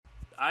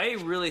I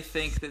really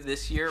think that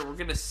this year we're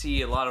going to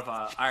see a lot of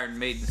Iron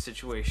Maiden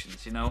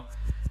situations, you know?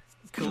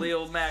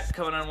 Khalil Mack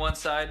coming on one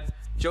side,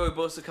 Joey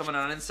Bosa coming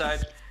on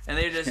inside, and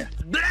they just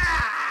blah!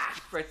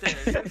 Right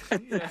there.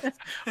 Yeah.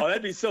 Oh,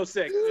 that'd be so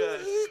sick. Yeah.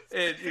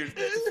 And, dude,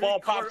 Ball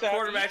pops out.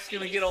 Quarterback's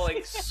going to get all, like,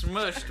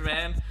 smushed,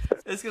 man.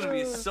 It's going to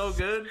be so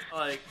good.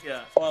 Like,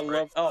 yeah. Oh,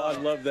 I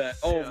love that.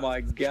 Oh,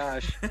 my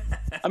gosh.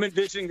 I'm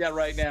envisioning that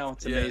right now.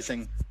 It's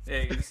amazing.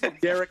 Yeah,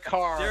 Derek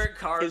Carr,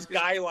 his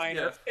guy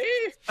lineup.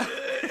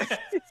 Yeah.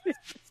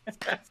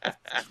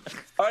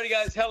 All righty,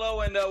 guys.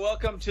 Hello, and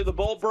welcome to the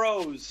Bolt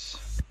Bros,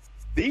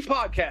 the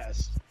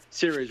podcast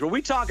series where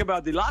we talk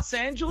about the Los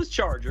Angeles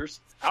Chargers,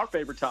 our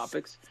favorite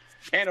topics,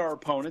 and our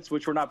opponents,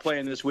 which we're not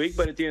playing this week,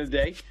 but at the end of the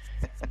day.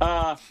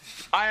 I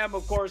am,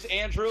 of course,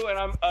 Andrew, and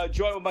I'm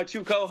joined with my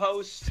two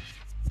co-hosts,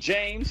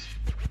 James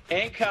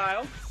and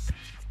Kyle.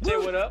 Say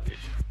what up.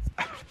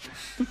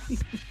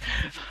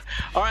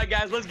 All right,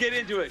 guys, let's get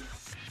into it.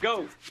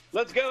 Go.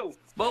 Let's go.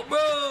 Bolt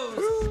Bros.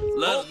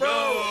 Let's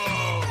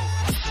go.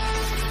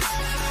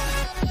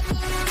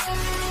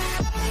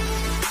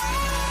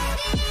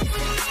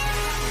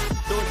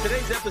 So in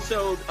today's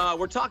episode,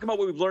 we're talking about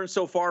what we've learned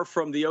so far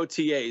from the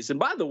OTAs. And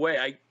by the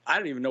way, I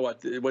don't even know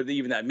what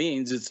even that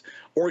means. It's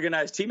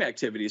organized team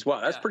activities.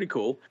 Wow, that's pretty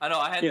cool. I know.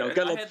 I had to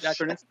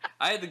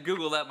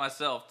Google that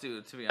myself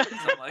too. To be honest,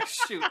 I'm like,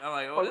 shoot. I'm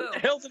like, what the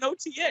hell's an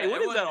OTA? Yeah,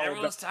 what is that all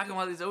Everyone's about? talking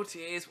about these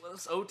OTAs.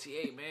 What's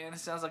OTA, man? It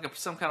sounds like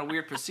some kind of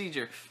weird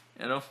procedure.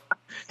 You know.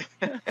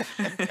 I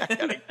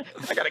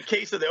got a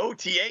case of the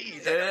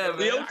OTAs. Yeah,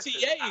 the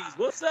OTAs.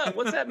 What's up?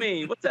 What's that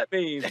mean? What's that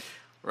mean?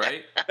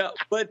 Right.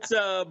 But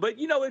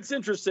you know, it's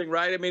interesting,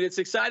 right? I mean, it's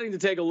exciting to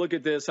take a look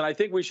at this, and I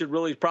think we should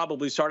really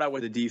probably start out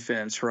with the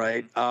defense,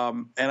 right?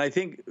 And I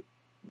think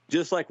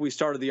just like we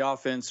started the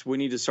offense, we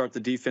need to start the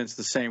defense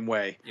the same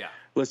way. Yeah.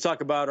 Let's talk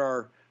about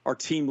our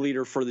team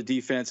leader for the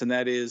defense, and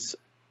that is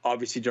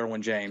obviously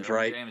Derwin James,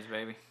 right? James,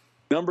 baby.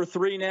 Number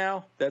 3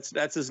 now.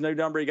 That's his new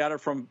number. He got it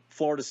from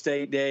Florida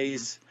State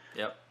days.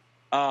 Yep.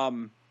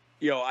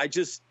 You know, I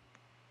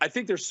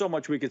think there's so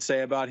much we could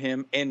say about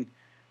him. And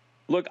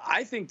look,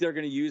 I think they're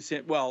going to use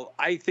him. Well,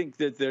 I think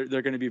that they're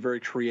going to be very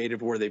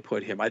creative where they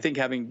put him. I think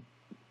I don't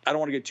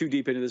want to get too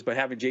deep into this, but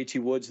having JT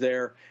Woods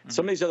there,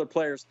 some of these other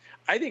players,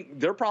 I think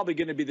they're probably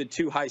going to be the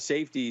 2 high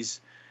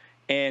safeties.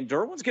 And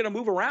Derwin's going to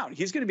move around.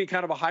 He's going to be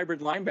kind of a hybrid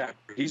linebacker.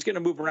 He's going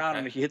to move around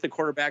and he hit the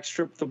quarterback,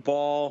 strip the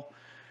ball.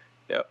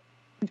 Yep.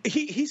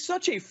 He's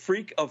such a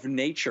freak of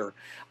nature.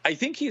 I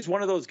think he's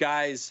one of those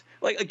guys.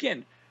 Like,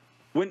 again,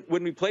 when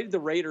we played the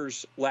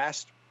Raiders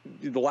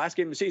the last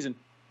game of the season,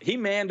 he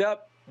manned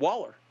up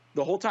Waller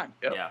the whole time.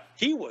 Yep. Yeah.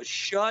 He was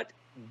shut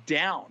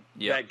down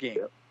that game.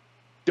 Yep.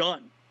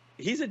 Done.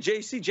 He's a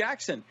J.C.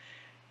 Jackson.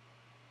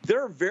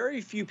 There are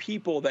very few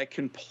people that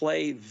can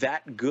play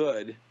that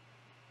good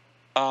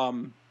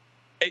all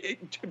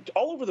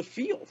over the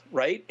field,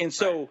 right? And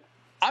so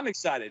I'm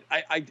excited.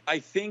 I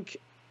think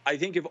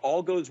if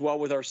all goes well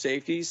with our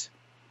safeties,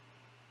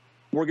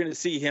 we're going to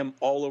see him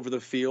all over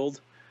the field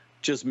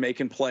just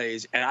making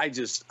plays. And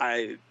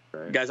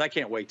guys, I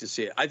can't wait to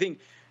see it. I think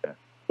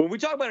when we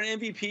talk about an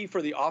MVP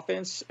for the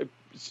offense,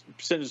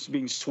 instead of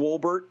being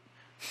Swolbert,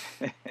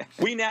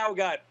 we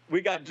got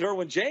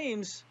Derwin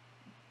James.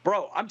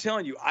 Bro, I'm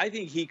telling you, I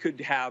think he could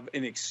have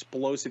an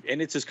explosive,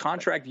 and it's his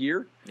contract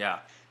year. Yeah.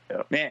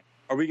 Man,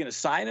 are we going to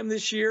sign him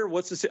this year?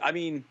 I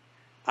mean,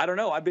 I don't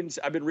know. I've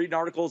been reading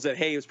articles that,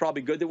 hey, it's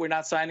probably good that we're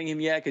not signing him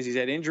yet because he's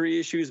had injury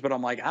issues. But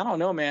I'm like, I don't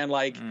know, man.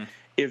 Like,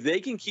 if they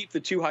can keep the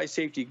 2 high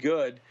safety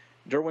good,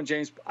 Derwin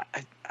James,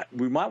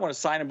 we might want to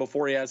sign him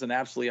before he has an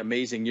absolutely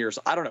amazing year.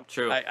 So I don't know.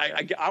 True.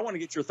 I want to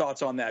get your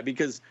thoughts on that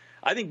because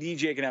I think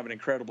DJ can have an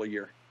incredible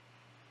year.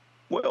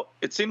 Well,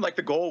 it seemed like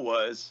the goal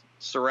was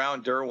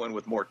surround Derwin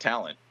with more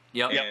talent.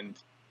 Yep. And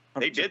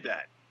they did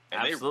that.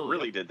 And Absolutely. they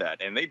really did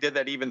that. And they did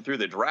that even through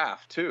the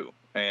draft, too.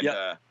 And,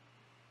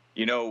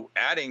 you know,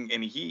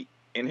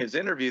 in his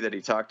interview that he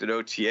talked at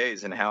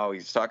OTAs and how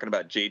he's talking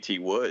about JT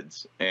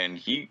Woods, and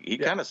he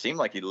kind of seemed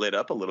like he lit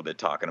up a little bit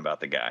talking about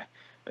the guy.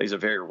 He's a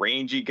very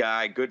rangy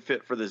guy, good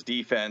fit for this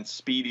defense,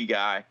 speedy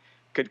guy,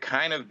 could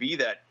kind of be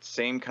that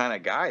same kind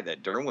of guy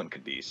that Derwin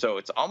could be. So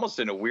it's almost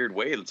in a weird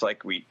way. It's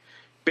like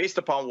based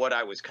upon what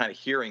I was kind of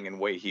hearing and the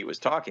way he was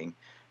talking,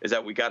 is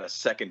that we got a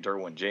second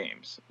Derwin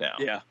James now.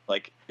 Yeah.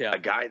 A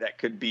guy that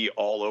could be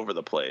all over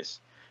the place.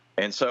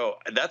 And so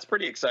that's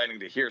pretty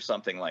exciting to hear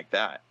something like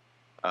that.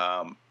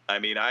 I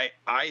mean, I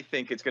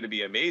think it's going to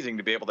be amazing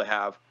to be able to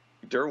have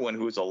Derwin,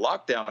 who's a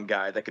lockdown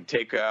guy that could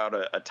take out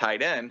a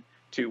tight end,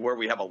 to where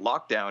we have a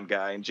lockdown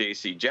guy in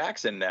J.C.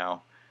 Jackson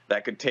now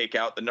that could take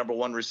out the number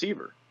 1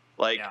 receiver.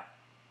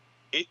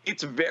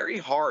 It's very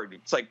hard.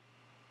 It's like,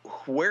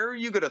 where are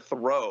you going to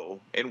throw,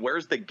 and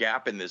where's the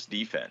gap in this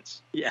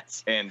defense?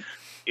 Yes. And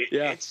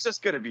it's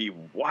just going to be,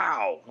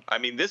 wow. I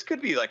mean, this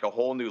could be like a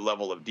whole new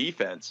level of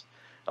defense.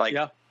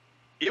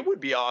 It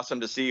would be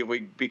awesome to see if we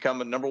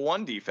become a number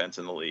 1 defense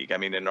in the league. I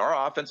mean, and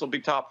our offense will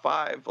be top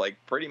 5, like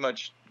pretty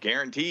much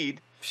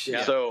guaranteed.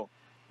 Yeah. So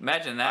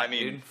imagine that,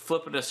 dude.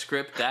 Flipping a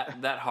script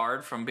that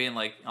hard from being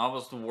like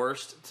almost the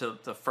worst to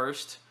the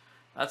first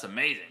That's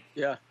amazing.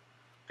 Yeah.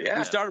 Yeah.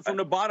 We started from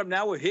the bottom.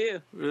 Now we're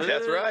here.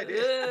 That's right.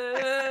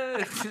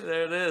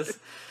 There it is.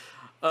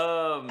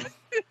 Well,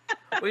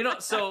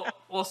 so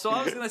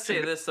I was gonna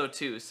say this though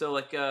too. So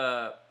like,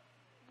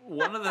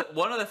 one of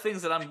the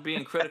things that I'm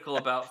being critical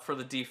about for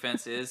the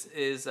defense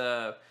is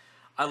I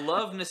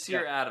love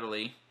Nasir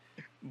Adderley,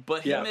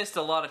 but he missed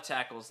a lot of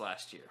tackles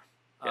last year.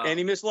 And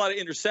he missed a lot of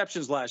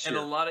interceptions last year.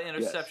 And a lot of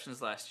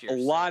interceptions last year. A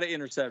lot of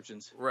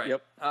interceptions. Right.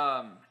 Yep.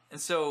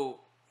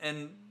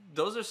 And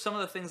those are some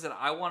of the things that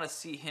I want to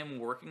see him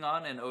working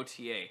on in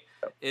OTA.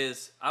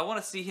 Is I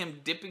want to see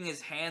him dipping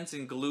his hands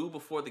in glue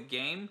before the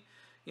game.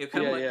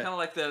 Kind of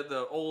like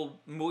the old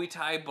Muay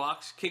Thai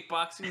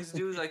kickboxing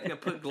dudes,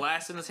 like put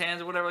glass in his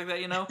hands or whatever like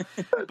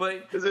that,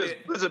 But is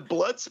it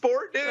blood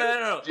sport, dude?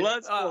 No.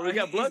 Blood sport. We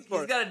got blood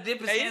sport. He's got to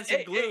dip his hands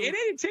in glue. It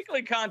ain't a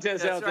tickling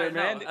contest out there,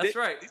 man. No, that's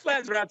right. These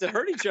lads are out to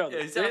hurt each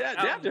other. They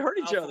have to hurt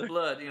each other.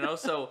 Blood,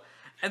 So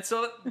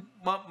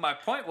my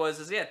point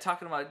was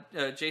talking about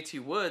JT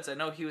Woods. I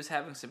know he was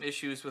having some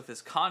issues with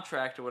his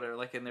contract or whatever,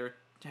 and they were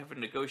having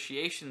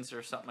negotiations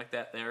or something like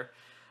that there.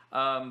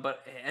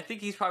 But I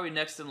think he's probably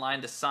next in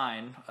line to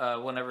sign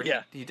whenever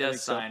he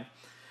does sign.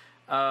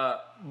 So.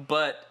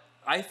 But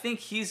I think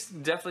he's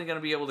definitely going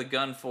to be able to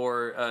gun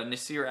for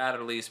Nasir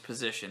Adderley's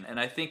position, and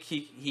I think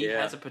he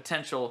has a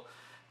potential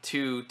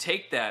to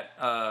take that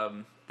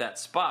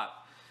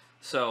spot.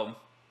 So,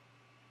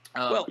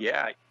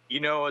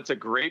 it's a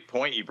great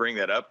point you bring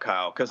that up,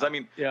 Kyle. Because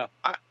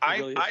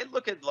I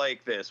look at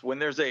like this: when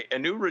there's a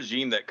new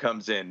regime that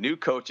comes in, new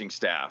coaching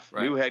staff,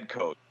 new head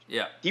coach.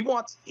 Yeah, he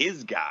wants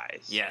his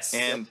guys. Yes,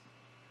 and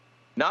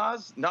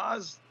Nas,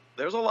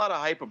 there's a lot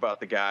of hype about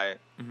the guy.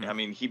 Mm-hmm. I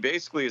mean, he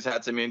basically has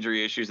had some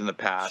injury issues in the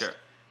past. Sure.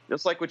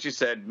 Just like what you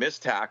said,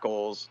 missed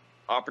tackles,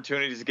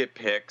 opportunities to get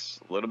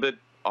picks, a little bit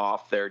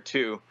off there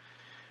too.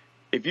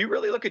 If you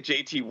really look at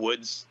JT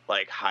Woods'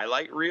 like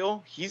highlight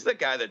reel, he's the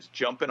guy that's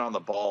jumping on the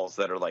balls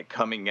that are like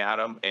coming at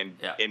him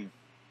and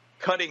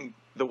cutting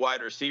the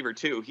wide receiver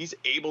too. He's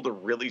able to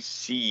really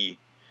see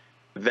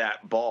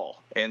that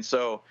ball, and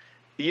so.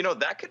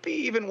 That could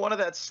be even one of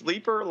that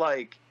sleeper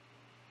like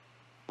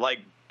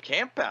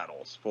camp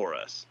battles for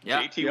us.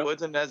 Yeah. JT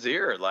Woods and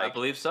Nasir. I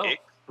believe so. It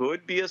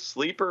could be a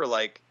sleeper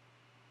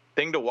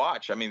thing to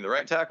watch. I mean, the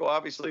right tackle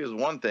obviously is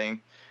one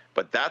thing,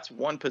 but that's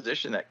one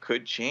position that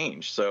could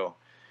change. So,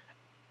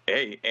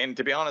 hey, and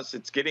to be honest,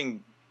 it's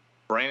getting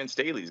Brandon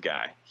Staley's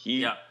guy.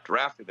 He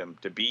drafted him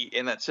to be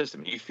in that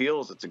system. He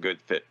feels it's a good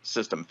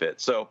system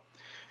fit. So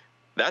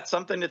that's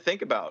something to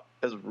think about.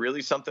 That's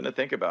really something to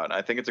think about. And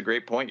I think it's a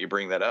great point you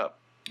bring that up.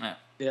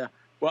 Yeah.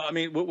 Well, I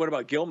mean, what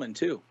about Gilman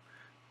too?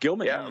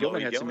 Gilman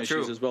had some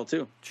issues as well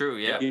too. True.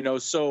 Yeah.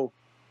 So,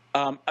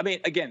 I mean,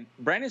 again,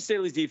 Brandon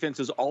Staley's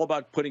defense is all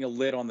about putting a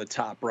lid on the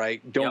top,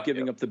 right? Don't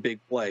giving up the big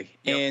play.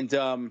 Yep.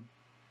 And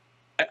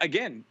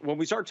again, when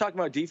we start talking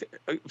about defense,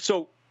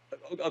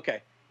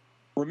 okay.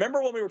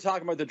 Remember when we were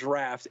talking about the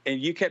draft and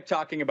you kept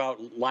talking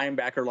about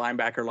linebacker,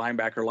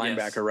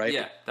 yes. Right?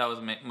 Yeah, that was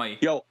my.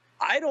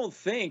 I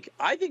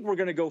think we're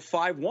going to go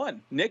 5-1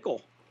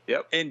 nickel.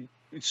 Yep. And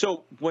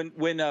so when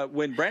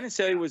Brandon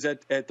Staley was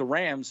at the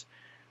Rams,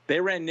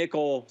 they ran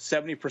nickel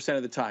 70%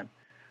 of the time.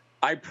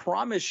 I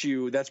promise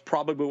you that's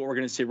probably what we're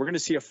going to see. We're going to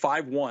see a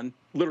 5-1,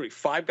 literally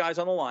 5 guys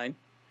on the line,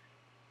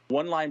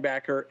 1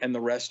 linebacker, and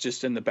the rest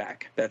just in the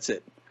back. That's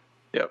it.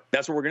 Yep.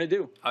 That's what we're going to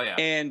do. Oh yeah.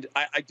 And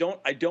I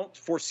don't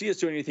foresee us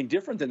doing anything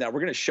different than that.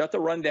 We're going to shut the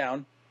run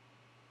down.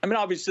 I mean,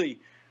 obviously,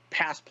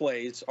 pass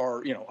plays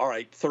are, all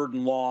right, 3rd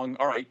and long.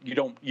 All right, you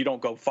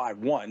don't go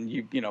 5-1.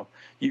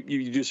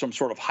 You do some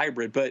sort of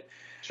hybrid. But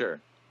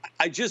sure,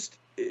 I just,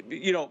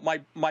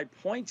 my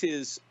point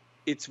is,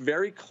 it's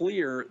very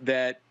clear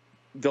that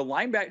the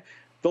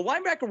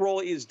linebacker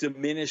role is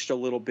diminished a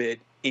little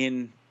bit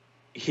in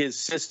his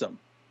system,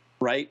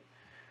 right?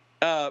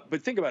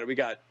 But think about it. We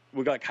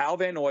got Kyle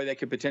Van Noy that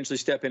could potentially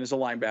step in as a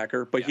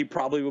linebacker, but he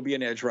probably will be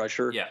an edge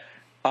rusher. Yeah.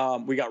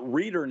 We got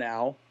Reeder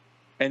now.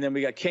 And then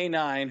we got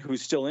K9,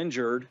 who's still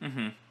injured.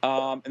 Mm-hmm.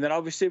 And then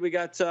obviously we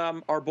got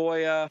our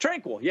boy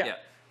Tranquil. Yeah.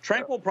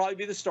 Tranquil will probably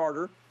be the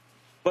starter.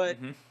 But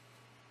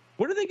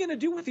what are they going to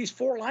do with these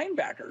 4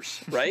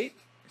 linebackers, right?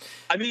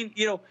 I mean,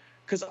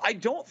 because I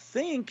don't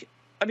think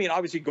 – I mean,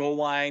 obviously goal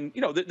line,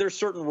 there's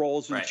certain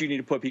roles that you need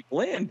to put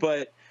people in.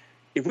 But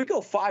if we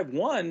go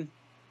 5-1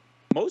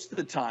 most of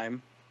the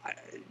time,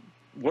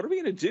 what are we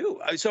going to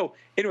do? So,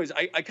 anyways,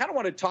 I kind of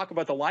want to talk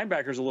about the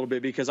linebackers a little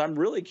bit because I'm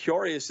really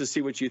curious to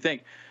see what you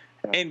think.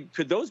 And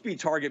could those be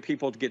target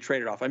people to get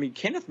traded off? I mean,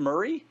 Kenneth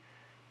Murray,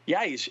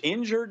 he's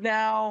injured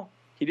now.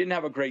 He didn't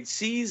have a great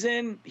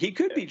season. He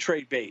could be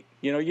trade bait.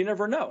 You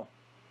never know.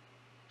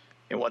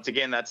 And once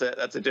again, that's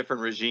a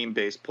different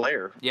regime-based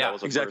player. Yeah, that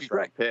was a exactly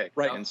first-round pick.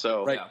 Right. And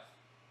so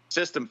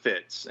system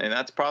fits. And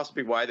that's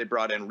possibly why they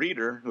brought in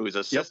Reeder, who is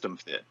a system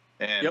fit.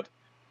 And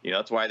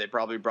That's why they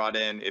probably brought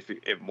in,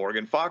 if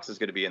Morgan Fox is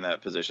going to be in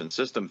that position,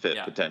 system fit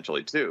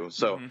potentially too.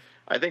 So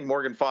I think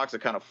Morgan Fox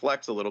would kind of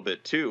flex a little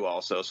bit too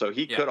also. So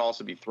he could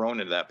also be thrown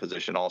into that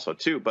position also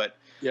too. But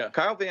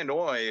Kyle Van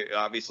Noy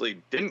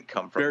obviously didn't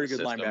come from very the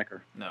good system.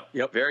 linebacker. No.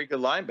 Yep. Very good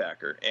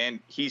linebacker. And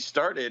he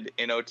started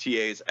in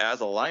OTAs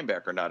as a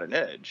linebacker, not an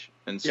edge.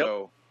 And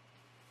so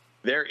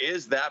there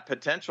is that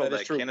potential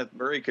that Kenneth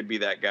Murray could be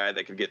that guy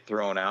that could get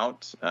thrown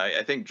out.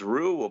 I think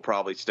Drew will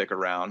probably stick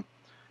around.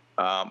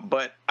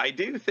 But I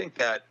do think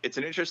that it's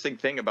an interesting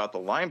thing about the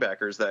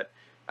linebackers that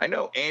I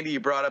know, Andy, you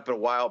brought up a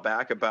while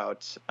back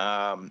about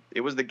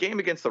it was the game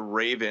against the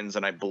Ravens,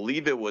 and I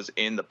believe it was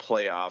in the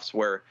playoffs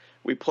where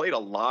we played a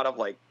lot of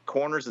like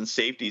corners and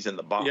safeties in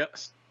the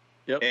box.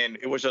 Yep. And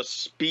it was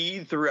just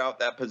speed throughout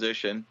that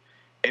position,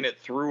 and it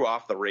threw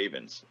off the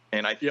Ravens.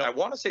 And I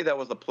want to say that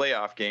was the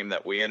playoff game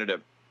that we ended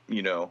up,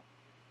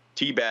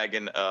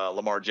 teabagging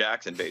Lamar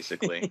Jackson,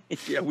 basically.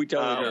 Yeah, we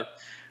totally did.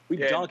 We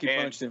donkey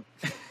punched him.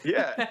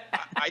 Yeah,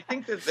 I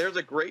think that there's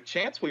a great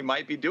chance we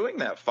might be doing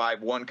that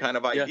 5-1 kind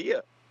of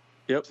idea.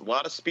 Yep. A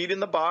lot of speed in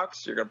the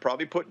box. You're going to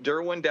probably put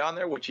Derwin down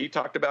there, which he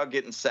talked about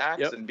getting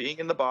sacks and being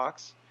in the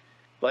box.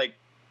 Like,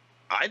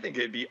 I think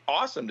it'd be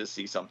awesome to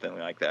see something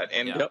like that.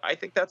 And I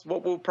think that's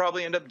what we'll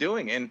probably end up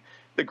doing. And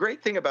the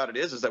great thing about it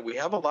is that we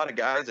have a lot of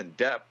guys in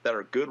depth that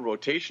are good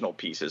rotational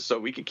pieces, so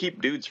we can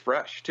keep dudes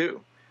fresh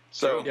too.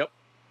 So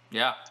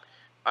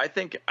I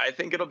think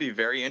it'll be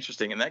very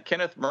interesting. And that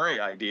Kenneth Murray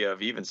idea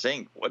of even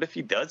saying, what if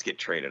he does get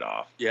traded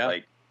off? Yeah.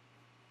 Like,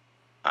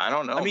 I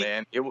don't know,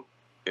 man.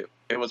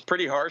 It was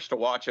pretty harsh to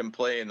watch him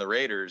play in the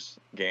Raiders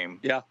game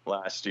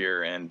last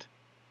year. And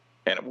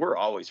we're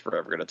always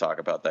forever going to talk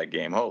about that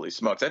game. Holy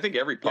smokes. I think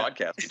every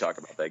podcast we talk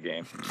about that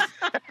game.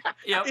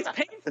 It's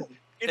painful.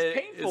 It's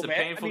painful, it's a man.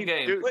 painful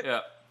game. Dude,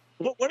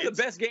 one of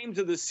the best games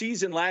of the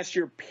season last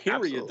year,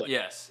 period. Absolutely.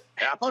 Yes.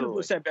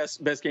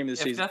 100% best game of the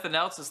season. If nothing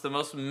else, it's the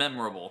most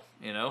memorable,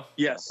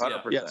 Yes.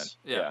 100%.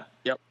 Yeah.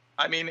 Yep.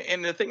 I mean,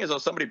 and the thing is, though,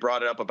 somebody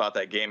brought it up about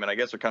that game, and I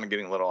guess we're kind of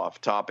getting a little off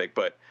topic,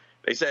 but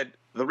they said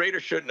the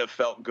Raiders shouldn't have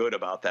felt good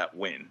about that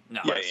win.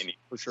 No. Yes,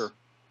 for sure.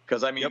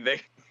 Because, I mean,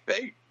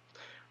 they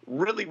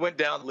really went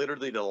down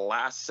literally the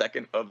last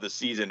second of the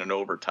season in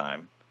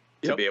overtime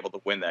to be able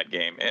to win that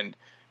game. And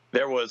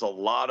there was a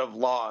lot of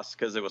loss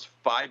because it was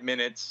 5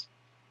 minutes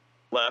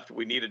left.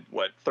 We needed,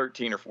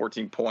 13 or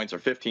 14 points or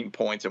 15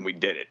 points, and we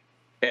did it.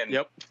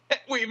 And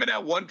we even had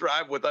one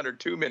drive with under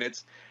 2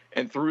 minutes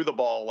and threw the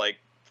ball like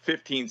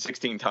 15,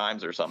 16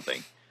 times or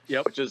something,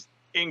 which is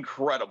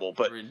incredible,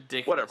 but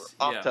ridiculous. Whatever,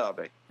 off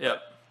topic.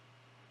 Yep.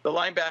 The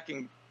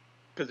linebacking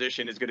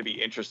position is going to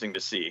be interesting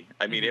to see.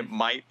 I mean, it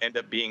might end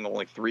up being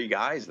only 3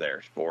 guys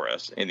there for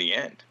us in the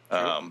end.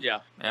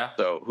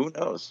 So who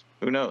knows?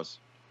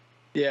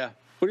 Yeah.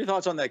 What are your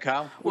thoughts on that,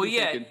 Kyle? Well,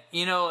 the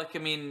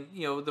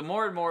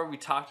more and more we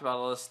talked about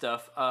all this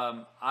stuff,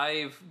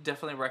 I've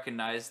definitely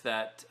recognized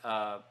that,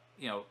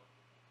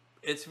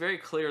 it's very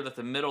clear that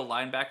the middle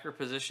linebacker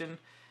position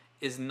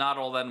is not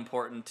all that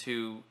important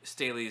to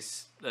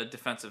Staley's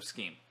defensive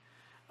scheme.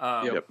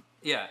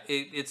 Yeah,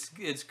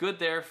 it's good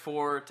there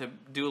to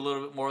do a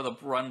little bit more of the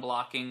run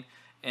blocking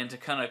and to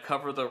kind of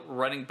cover the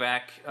running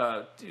back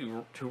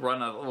to run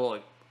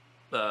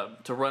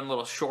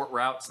little short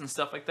routes and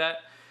stuff like that.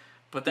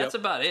 But that's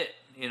about it.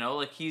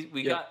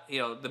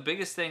 The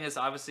biggest thing is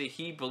obviously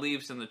he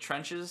believes in the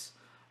trenches.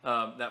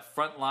 That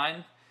front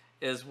line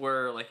is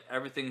where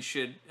everything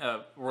should,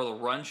 where the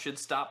run should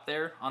stop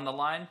there on the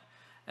line.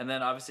 And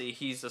then obviously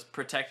he's just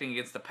protecting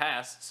against the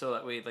pass so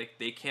that way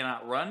they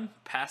cannot run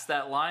past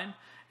that line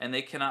and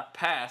they cannot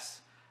pass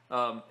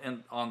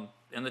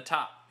in the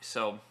top.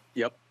 So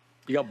you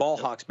got ball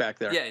hawks back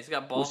there. Yeah, he's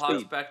got ball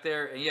hawks back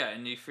there,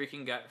 and you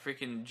freaking got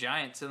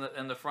giants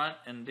in the front,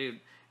 and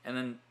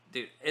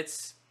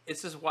it's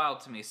just wild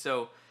to me.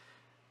 So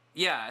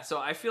so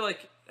I feel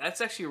like that's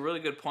actually a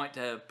really good point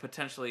to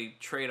potentially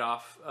trade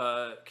off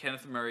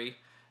Kenneth Murray.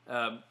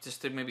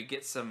 Just to maybe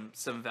get some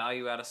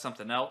value out of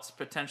something else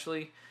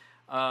potentially.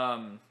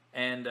 I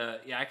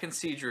can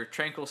see Drew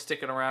Tranquil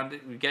sticking around.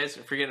 You guys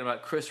are forgetting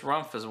about Chris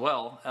Rumph as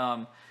well.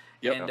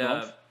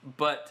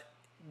 But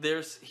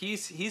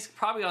he's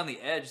probably on the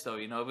edge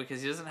though,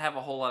 because he doesn't have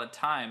a whole lot of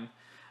time.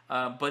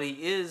 But he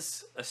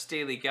is a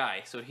Staley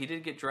guy, so he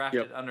did get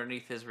drafted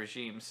underneath his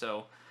regime.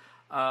 So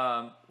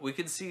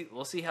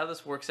we'll see how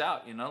this works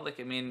out. And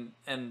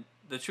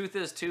the truth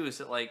is too is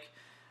that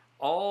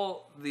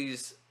all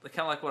these,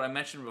 kind of like what I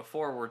mentioned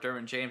before, where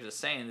Derwin James is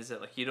saying, is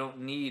that you don't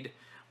need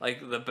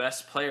the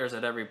best players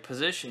at every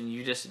position.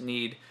 You just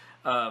need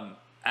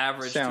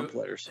average sound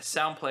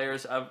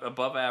players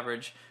above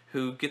average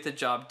who get the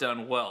job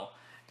done well.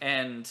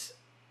 And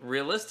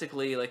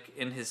realistically,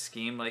 in his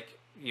scheme,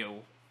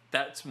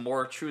 that's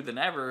more true than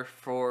ever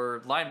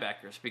for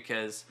linebackers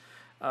because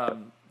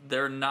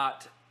they're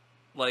not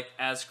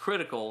as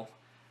critical.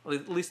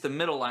 At least the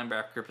middle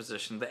linebacker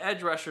position. The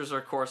edge rushers,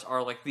 of course,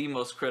 are the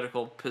most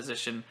critical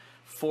position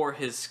for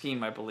his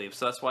scheme, I believe.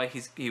 So that's why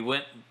he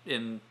went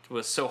and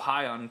was so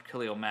high on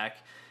Khalil Mack.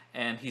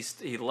 and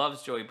he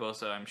loves Joey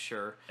Bosa, I'm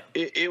sure.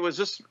 It was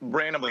just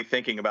randomly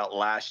thinking about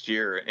last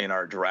year in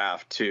our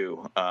draft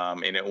too,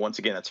 and once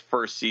again, it's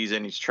first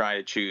season. He's trying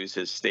to choose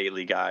his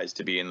Staley guys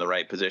to be in the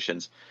right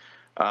positions.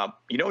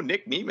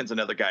 Nick Neiman's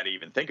another guy to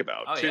even think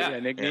about too. Yeah,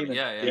 Nick Neiman.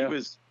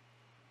 Yeah.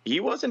 He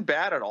wasn't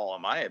bad at all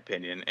in my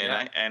opinion,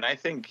 and I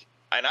think,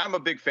 and I'm a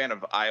big fan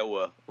of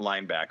Iowa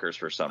linebackers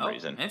for some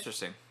reason.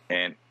 Interesting.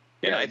 And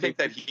I think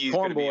that he's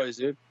Farm boys,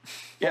 dude.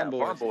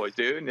 Farm boys,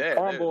 dude. Yeah,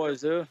 Farm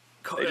boys, dude.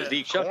 They just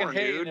eat Shucking corn,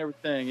 hay dude. and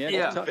everything.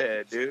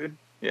 Fed, dude.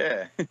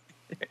 Yeah.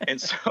 And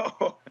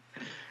so,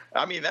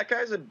 I mean, that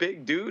guy's a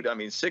big dude. I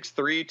mean,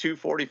 6'3",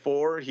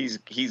 244.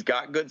 He's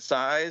got good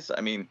size.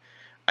 I mean,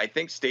 I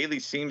think Staley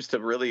seems to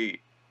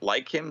really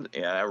like him.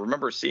 And I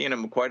remember seeing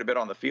him quite a bit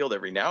on the field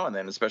every now and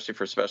then, especially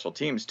for special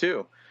teams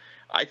too.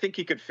 I think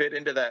he could fit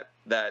into that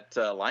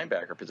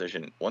linebacker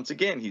position. Once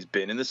again, he's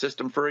been in the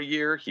system for a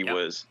year. He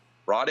was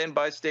brought in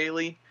by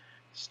Staley.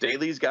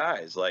 Staley's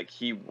guys, like,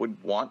 he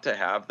would want to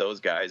have those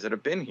guys that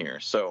have been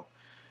here. So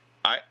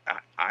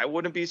I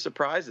wouldn't be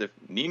surprised if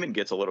Neiman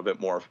gets a little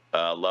bit more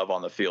love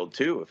on the field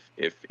too,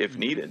 if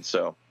needed.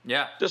 So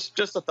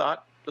just a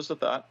thought.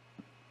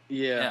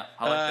 Yeah,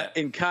 I like that.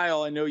 And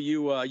Kyle, I know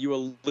you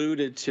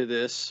alluded to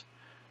this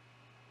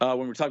when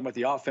we were talking about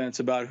the offense,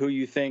 about who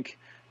you think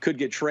could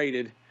get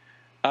traded.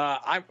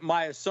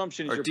 My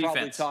assumption is you're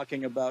probably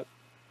talking about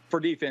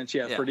for defense.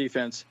 Yeah, for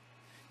defense.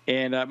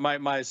 And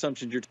my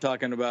assumption you're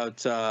talking about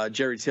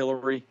Jerry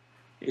Tillery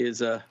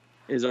is our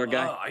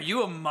guy. Are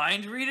you a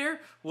mind reader?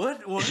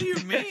 What do you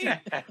mean?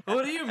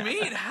 What do you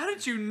mean? How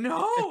did you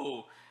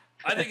know?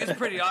 I think it's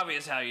pretty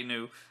obvious how you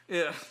knew.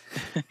 Yeah.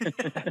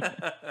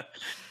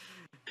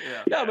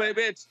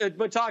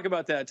 But talk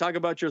about that. Talk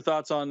about your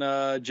thoughts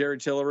on Jerry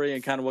Tillery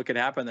and kind of what could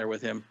happen there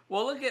with him.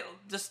 Well, look at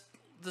just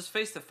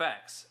face the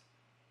facts.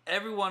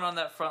 Everyone on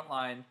that front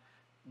line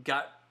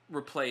got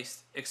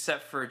replaced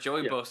except for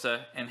Joey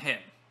Bosa and him,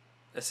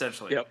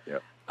 essentially.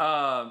 Yep.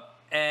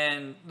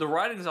 And the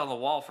writing's on the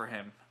wall for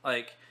him.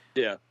 Like,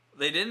 they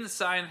didn't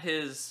sign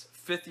his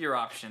 5th-year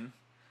option,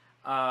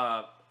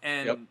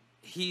 and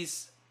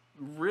he's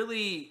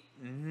really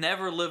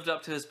never lived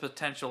up to his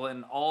potential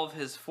in all of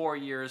his 4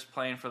 years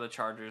playing for the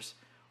Chargers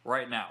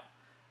right now.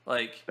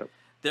 Like,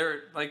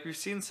 we've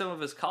seen some of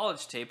his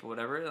college tape or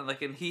whatever,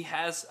 and he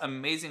has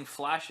amazing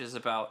flashes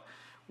about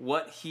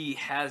what he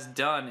has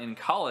done in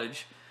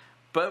college,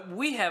 but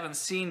we haven't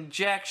seen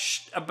jack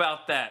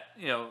about that,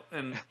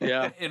 in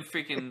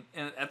freaking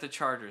at the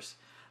Chargers.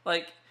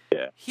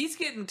 He's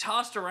getting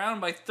tossed around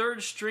by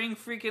third-string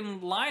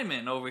freaking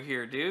linemen over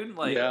here, dude.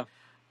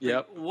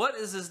 What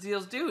is this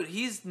deal's dude?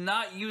 He's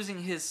not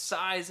using his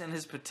size and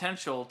his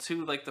potential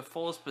to the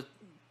fullest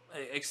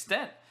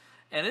extent,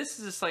 and this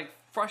is just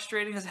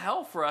frustrating as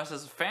hell for us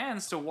as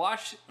fans to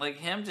watch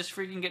him just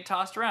freaking get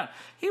tossed around.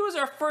 He was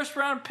our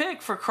 1st-round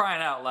pick, for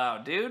crying out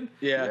loud, dude.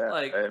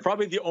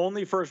 Probably the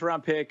only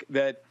 1st-round pick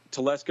that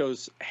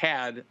Telesco's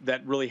had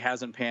that really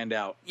hasn't panned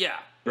out.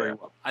 Very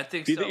well. I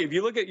think so. If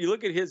you look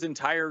at his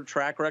entire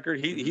track record,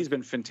 he's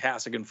been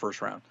fantastic in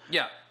 1st round.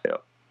 Yeah.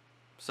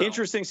 So.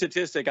 Interesting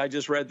statistic. I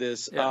just read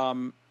this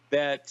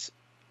that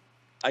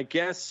I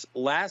guess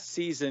last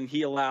season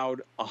he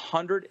allowed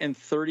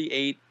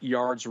 138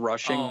 yards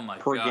rushing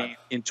per game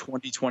in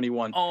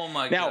 2021. Oh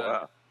my God.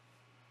 Now,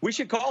 we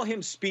should call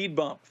him Speed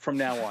Bump from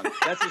now on.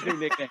 That's his new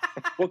nickname.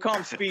 We'll call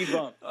him Speed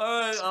Bump.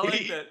 All right, I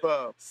like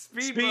that.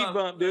 Speed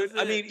bump, dude.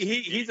 I mean,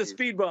 he's a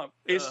speed bump.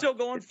 It's still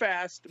going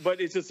fast,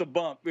 but it's just a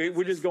bump.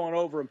 We're just going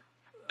over him.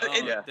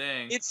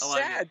 Dang. It's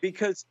sad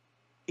because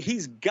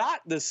he's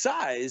got the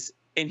size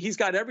and he's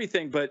got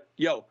everything, but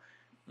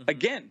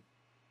again,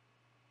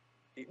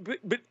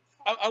 but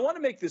I want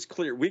to make this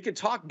clear. We could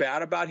talk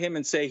bad about him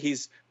and say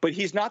he's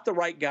not the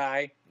right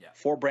guy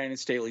for Brandon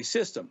Staley's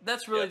system.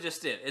 That's really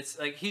just it. It's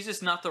he's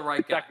just not the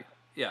right guy.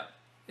 Yeah.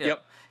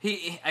 Yep.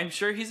 I'm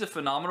sure he's a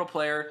phenomenal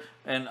player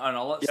and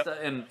all that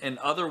stuff in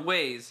other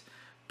ways,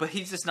 but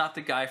he's just not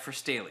the guy for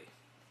Staley.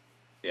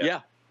 Yeah.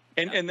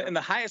 And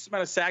the highest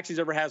amount of sacks he's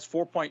ever has,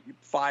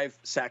 4.5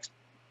 sacks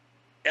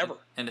ever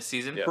in a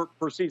season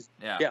per season.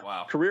 Yeah.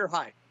 Wow. Career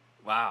high.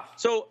 Wow.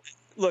 So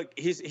look,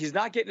 he's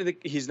not getting to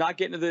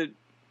the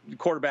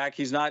quarterback.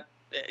 He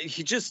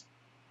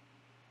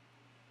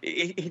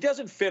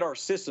doesn't fit our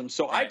system.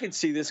 So I could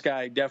see this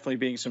guy definitely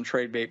being some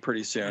trade bait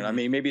pretty soon. Mm-hmm. I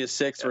mean, maybe a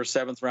 6th or a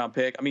 7th round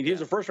pick. I mean, he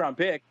was a 1st round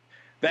pick.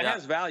 That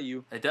has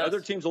value. It does. Other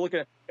teams will look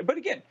at it. But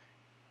again,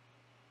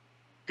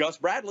 Gus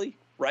Bradley,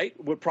 right,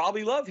 would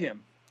probably love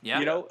him.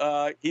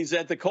 Yeah. He's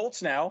at the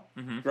Colts now,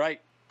 right?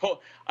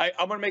 I'm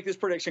going to make this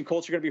prediction.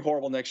 Colts are going to be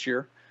horrible next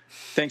year.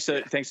 Thanks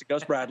to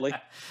Gus Bradley,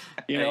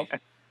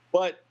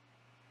 But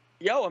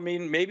I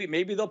mean,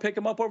 maybe they'll pick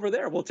him up over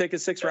there. We'll take a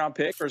 6th round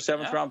pick or a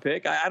 7th round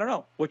pick. I don't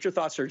know. What's your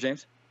thoughts, sir,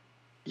 James?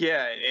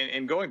 Yeah,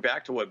 and going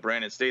back to what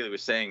Brandon Staley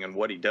was saying and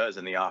what he does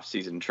in the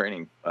off-season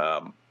training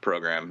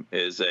program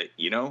is that,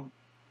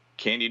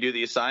 can you do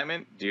the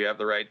assignment? Do you have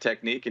the right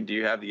technique? And do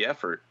you have the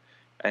effort?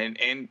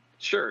 And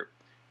sure,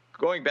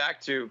 going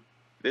back to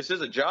this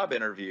is a job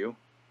interview,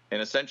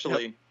 and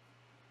essentially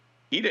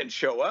he didn't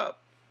show up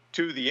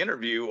to the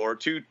interview or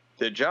to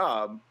the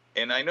job.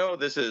 And I know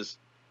this is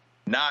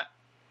not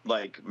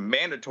like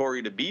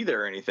mandatory to be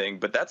there or anything,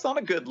 but that's not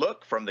a good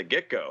look from the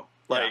get-go.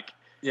 Like,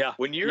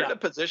 when you're in a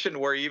position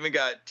where you even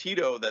got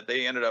Tito that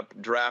they ended up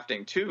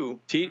drafting too.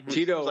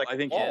 Tito, like I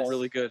think, is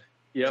really good.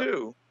 Yeah.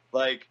 Too.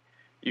 Like,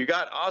 you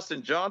got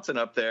Austin Johnson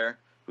up there,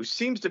 who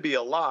seems to be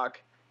a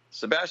lock.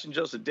 Sebastian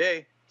Joseph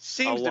Day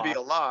seems to be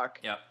a lock.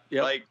 Yeah.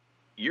 Yep. Like,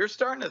 you're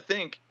starting to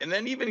think, and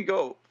then even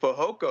go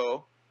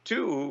Fajoko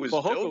too, who was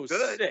still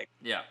good. Sick.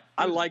 Yeah.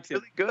 I liked it.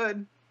 Really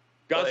good.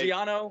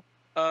 Gaziano.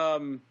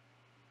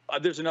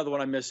 There's another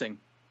one I'm missing.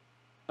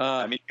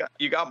 I mean,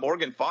 you got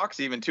Morgan Fox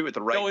even too at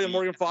the right. Oh, yeah,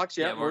 Morgan Fox.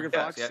 Yeah, Morgan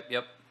Fox.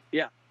 Yep.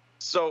 Yeah.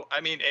 So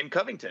I mean, and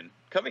Covington.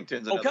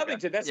 Covington's another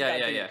Covington. guy. That's the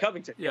guy.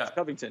 Covington. Yeah. Yes,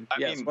 Covington. I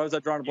Yes. mean, Why was I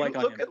drawing a blank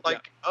on him? You look at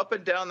like up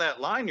and down that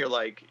line. You're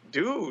like,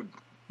 dude,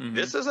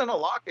 this isn't a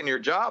lock in your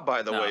job,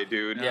 by the way,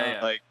 dude. Yeah.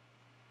 Like,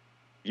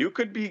 you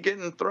could be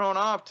getting thrown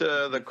off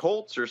to the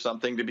Colts or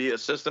something to be a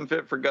system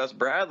fit for Gus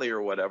Bradley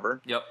or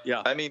whatever. Yep.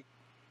 Yeah. I mean,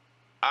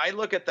 I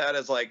look at that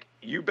as like,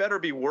 you better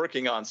be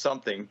working on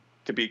something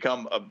to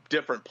become a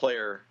different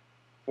player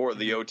for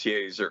the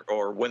OTAs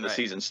or when the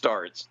season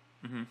starts.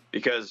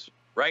 Because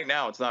right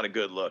now it's not a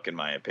good look, in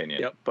my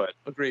opinion. Yep. But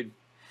agreed.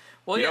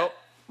 Well, you know,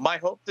 my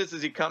hope is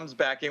he comes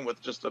back in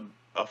with just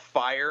a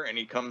fire and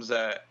he comes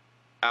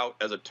out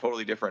as a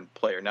totally different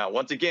player. Now,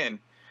 once again,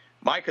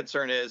 my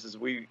concern is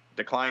we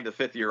declined the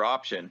 5th-year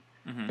option.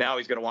 Now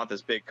he's going to want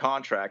this big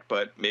contract,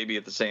 but maybe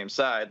at the same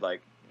side,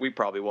 like, we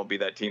probably won't be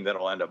that team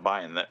that'll end up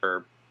buying that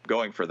or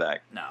going for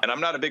that. No. And I'm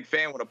not a big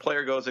fan when a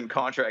player goes in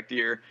contract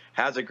year,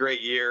 has a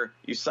great year,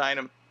 you sign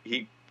him,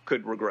 he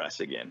could regress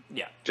again.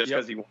 Yeah. Just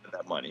because he wanted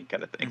that money,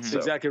 kind of thing. So,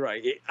 Exactly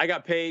right. I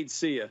got paid.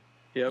 See ya.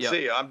 Yep.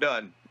 See ya. I'm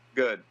done.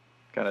 Good,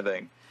 kind of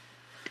thing.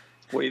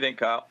 What do you think,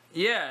 Kyle?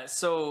 Yeah,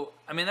 so,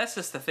 I mean, that's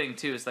just the thing,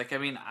 too. Is like, I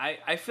mean,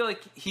 I feel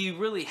like he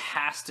really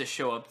has to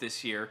show up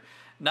this year,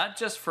 not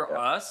just for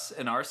us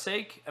and our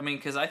sake. I mean,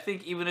 because I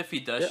think even if he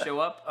does show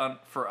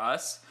up for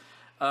us,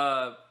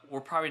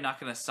 we're probably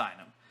not going to sign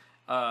him.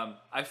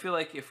 I feel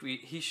like if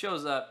he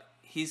shows up,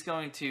 he's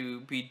going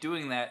to be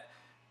doing that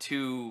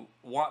to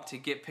want to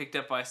get picked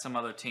up by some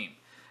other team.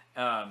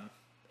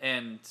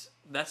 And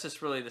that's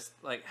just really just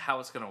like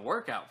how it's going to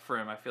work out for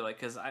him, I feel like,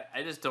 because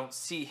I just don't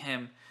see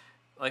him,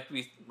 like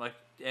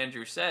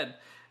Andrew said,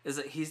 is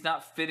that he's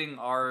not fitting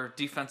our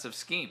defensive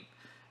scheme,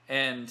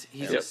 and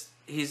he's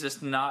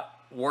just not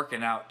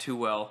working out too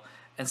well.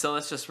 And so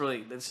that's just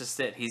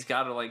it. He's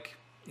got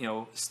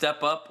to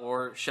step up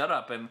or shut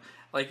up. And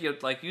like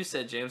you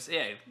said, James,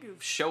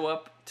 show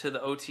up to the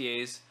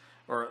OTAs,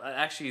 or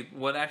actually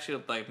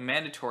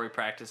mandatory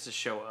practice to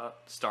show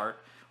up, start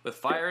with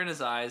fire in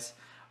his eyes,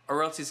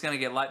 or else he's going to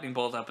get lightning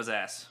bolt up his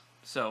ass.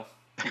 So.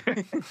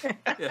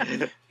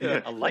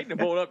 A lightning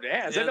bolt up the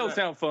ass. That don't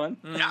sound fun.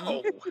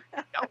 No.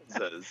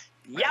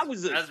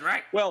 Yowzers. That's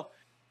right. Well,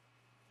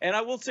 and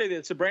I will say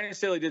this. So Brandon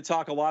Staley did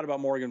talk a lot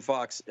about Morgan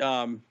Fox.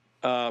 Not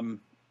to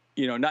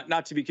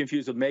be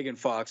confused with Megan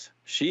Fox.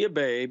 She a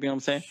babe, you know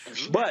what I'm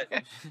saying? But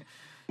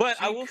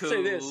I will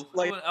say this.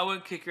 Like, I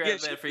wouldn't kick her out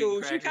of bed for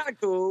you. She's kind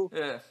of cool.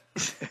 Yeah.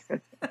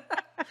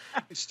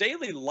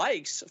 Staley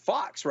likes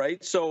Fox,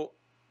 right? So,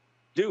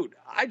 dude,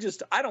 I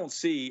don't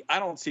see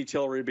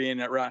Tillery being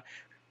that route.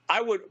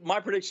 My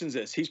prediction is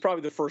this: he's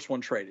probably the first one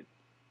traded,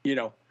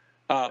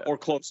 or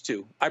close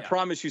to. I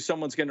promise you,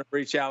 someone's going to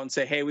reach out and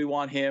say, "Hey, we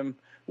want him.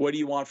 What do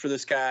you want for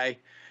this guy?"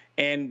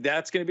 And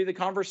that's going to be the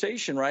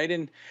conversation, right?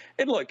 And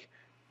look,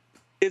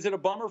 is it a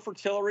bummer for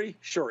Tillery?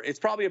 Sure, it's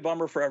probably a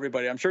bummer for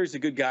everybody. I'm sure he's a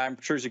good guy. I'm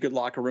sure he's a good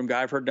locker room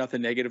guy. I've heard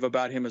nothing negative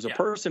about him as a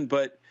person,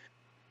 but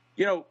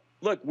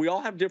look, we all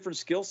have different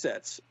skill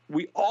sets.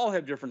 We all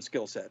have different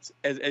skill sets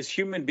as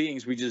human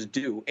beings. We just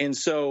do, and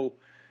so.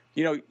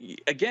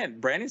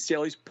 Again, Brandon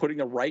Staley's putting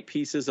the right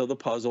pieces of the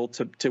puzzle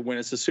to win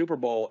us a Super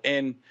Bowl.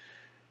 And,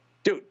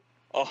 dude,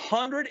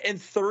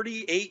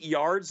 138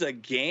 yards a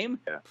game?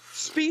 Yeah.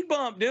 Speed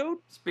bump, dude.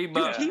 Speed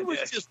bump. Dude, he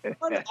was just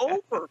run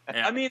over.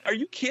 Yeah. I mean, are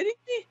you kidding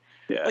me?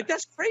 Yeah. Like,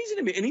 that's crazy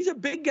to me. And he's a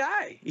big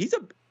guy. He's a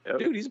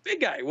big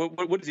guy.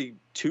 What is he,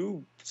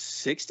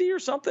 260 or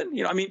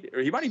something? I mean,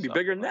 he might even be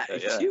bigger than that.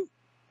 He's huge.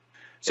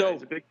 So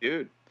he's a big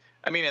dude.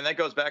 I mean, and that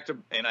goes back to,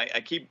 and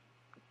I keep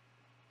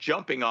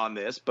jumping on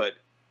this, but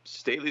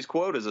Staley's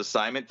quote is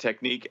assignment,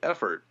 technique,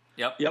 effort.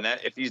 Yep. And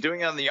that if he's doing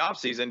it in the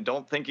offseason,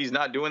 don't think he's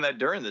not doing that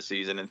during the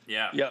season. And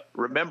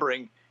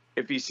remembering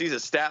if he sees a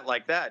stat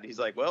like that, he's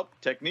like, well,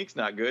 technique's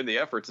not good. The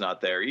effort's not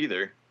there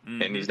either.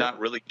 And he's not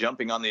really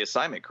jumping on the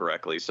assignment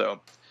correctly.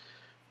 So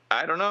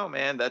I don't know,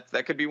 man.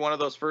 That could be one of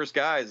those first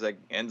guys that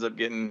ends up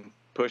getting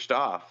pushed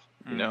off,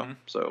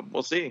 So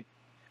we'll see.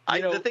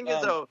 The thing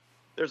is, though,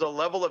 there's a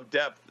level of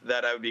depth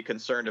that I would be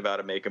concerned about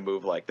to make a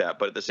move like that.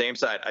 But at the same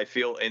side, I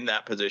feel in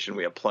that position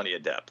we have plenty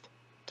of depth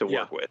to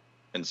work with.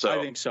 And so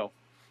I think so.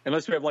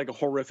 Unless we have like a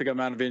horrific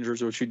amount of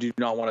injuries, which we do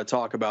not want to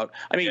talk about.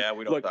 I mean,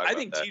 I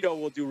think Tito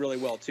will do really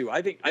well too.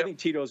 I think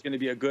Tito is going to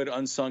be a good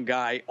unsung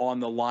guy on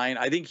the line.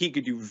 I think he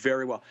could do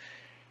very well.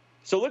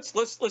 So let's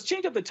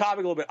change up the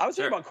topic a little bit. I was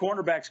thinking about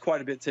cornerbacks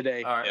quite a bit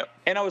today. All right.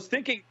 And I was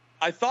thinking,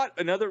 I thought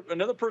another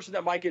person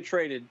that might get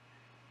traded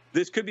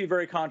this could be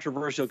very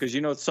controversial because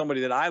it's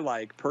somebody that I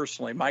like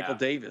personally, Michael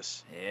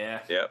Davis. Yeah.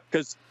 Yeah.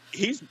 Because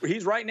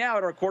he's right now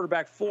at our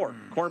quarterback 4,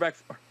 cornerback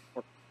 4.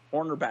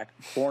 Cornerback.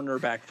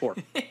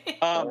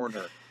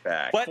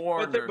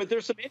 But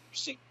there's some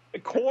interesting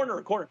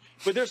corner.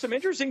 But there's some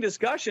interesting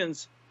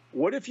discussions.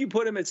 What if you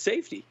put him at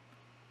safety,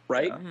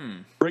 right?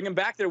 Bring him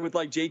back there with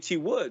like JT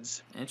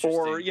Woods,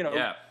 or you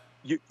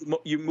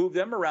move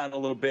them around a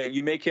little bit.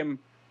 You make him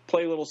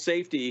play a little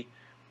safety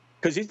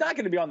because he's not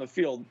going to be on the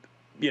field.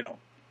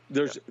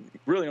 There's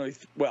really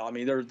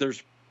only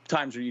there's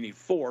times where you need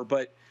 4,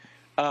 but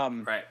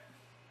right.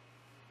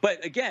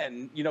 But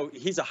again,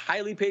 he's a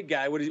highly paid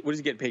guy. What is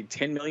he getting paid?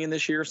 $10 million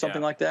this year, or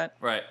something like that?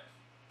 Right.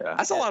 Yeah.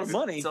 That's a lot of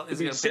money to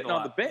be sitting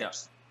on the bench.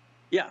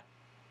 Yeah.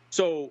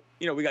 So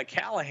we got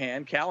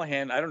Callahan.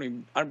 I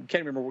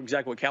can't remember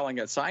exactly what Callahan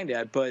got signed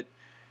at, but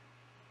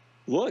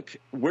look,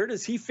 where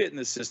does he fit in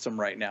the system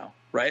right now?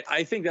 Right.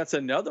 I think that's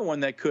another one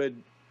that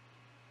could.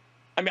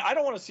 I mean, I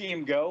don't want to see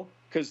him go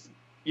because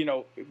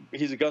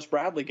he's a Gus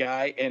Bradley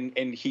guy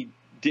and he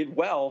did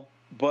well,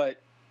 but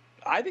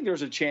I think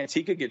there's a chance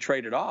he could get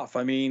traded off.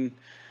 I mean,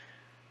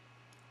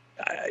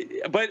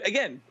 but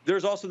again,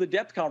 there's also the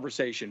depth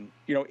conversation.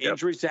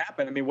 Injuries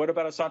happen. I mean, what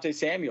about Asante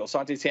Samuel?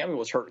 Asante Samuel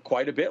was hurt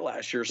quite a bit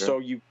last year, so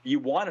you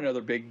want another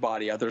big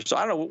body out there. So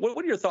I don't know.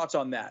 What are your thoughts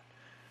on that?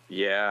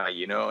 Yeah,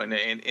 and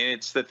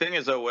it's the thing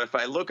is, though, if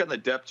I look on the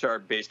depth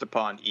chart based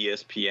upon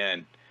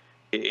ESPN,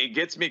 it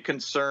gets me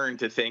concerned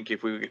to think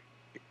if we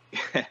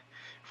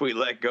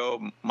let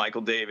go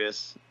Michael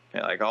Davis,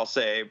 like I'll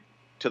say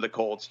to the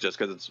Colts, just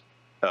because it's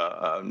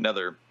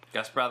another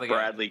Gus Bradley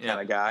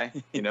kind of guy,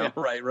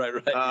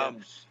 Right.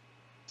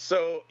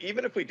 So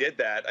even if we did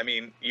that, I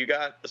mean, you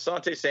got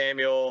Asante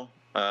Samuel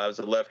as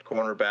a left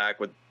cornerback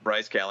with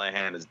Bryce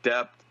Callahan as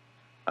depth.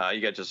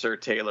 You got Jasir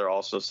Taylor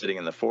also sitting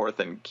in the 4th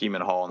and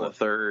Keeman Hall in the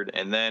 3rd.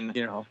 And then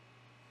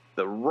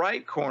the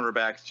right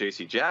cornerback's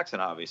J.C. Jackson,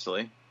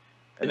 obviously.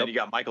 And then you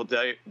got Michael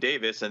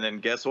Davis. And then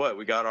guess what?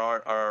 We got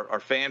our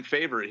fan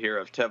favorite here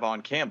of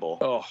Tevon Campbell.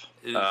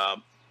 Oh,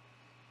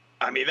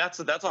 I mean, that's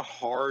a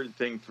hard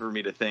thing for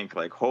me to think.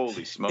 Like,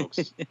 holy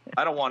smokes,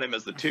 I don't want him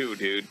as the 2,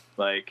 dude.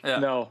 Like,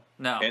 no.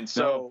 And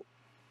so,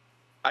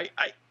 I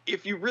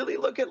if you really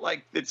look at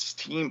like this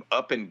team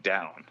up and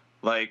down,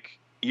 like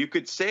you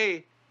could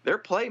say they're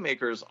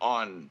playmakers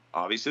on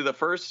obviously the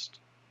first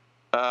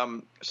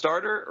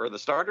starter or the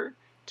starter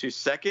to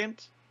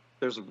second.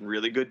 There's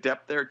really good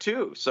depth there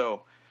too.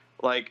 So,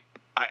 like,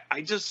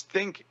 I just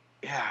think,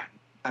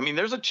 I mean,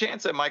 there's a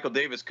chance that Michael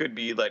Davis could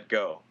be let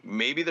go.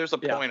 Maybe there's a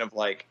point of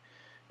like.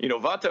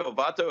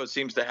 Vato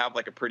seems to have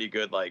like a pretty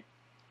good like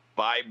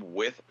vibe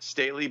with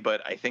Staley,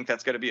 but I think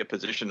that's going to be a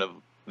position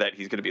that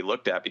he's going to be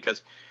looked at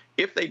because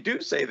if they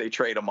do say they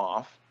trade him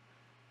off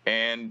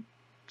and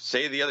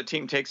say the other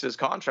team takes his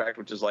contract,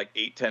 which is like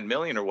 $8-10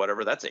 million or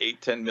whatever, that's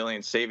 $8-10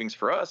 million savings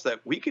for us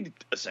that we could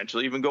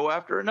essentially even go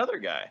after another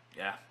guy.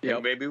 Yeah.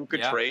 Maybe we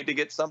could trade to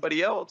get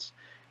somebody else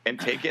and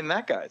take in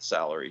that guy's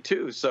salary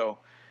too. So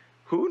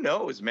who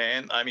knows,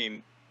 man? I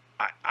mean,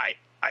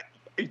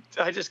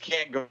 I just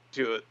can't go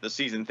to the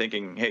season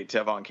thinking, hey,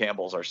 Tevon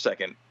Campbell's our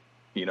second,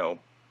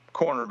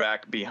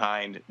 cornerback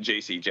behind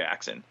J.C.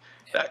 Jackson.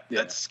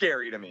 That's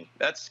scary to me.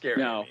 That's scary.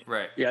 No, to me.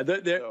 Right. Yeah,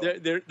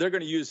 they're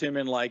going to use him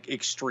in like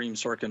extreme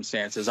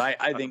circumstances. I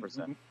think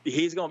 100%.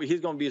 he's going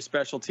to be a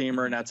special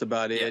teamer, and that's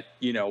about it.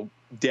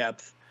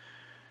 Depth.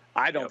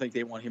 I don't think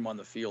they want him on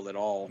the field at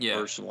all,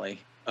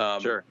 personally.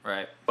 Sure.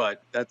 Right.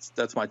 But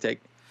that's my take.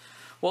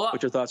 Well,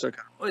 what your thoughts are?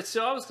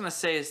 So I was going to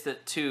say is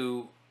that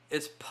too.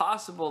 It's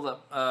possible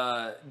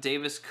that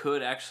Davis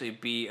could actually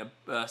be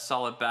a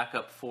solid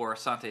backup for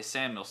Asante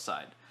Samuel's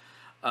side.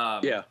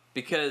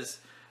 Because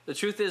the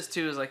truth is,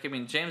 too, is like, I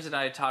mean, James and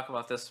I talk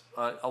about this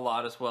a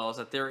lot as well, is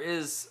that there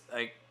is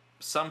like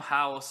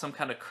somehow some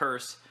kind of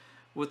curse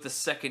with the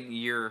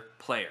second-year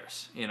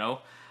players,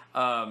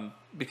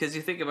 because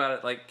you think about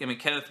it, like, I mean,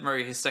 Kenneth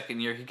Murray, his second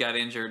year, he got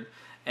injured,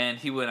 and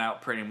he went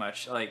out pretty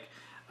much. Like,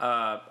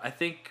 I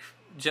think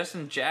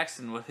Justin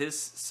Jackson, with his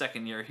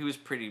second year, he was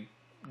pretty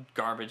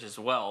garbage as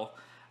well.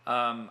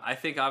 I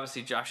think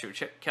obviously Joshua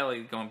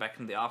Kelly going back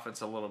into the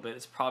offense a little bit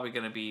is probably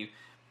going to be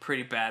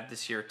pretty bad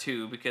this year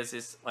too, because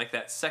it's like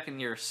that second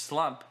year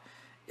slump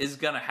is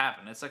going to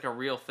happen. It's like a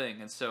real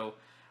thing, and so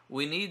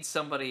we need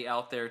somebody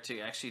out there to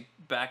actually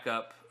back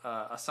up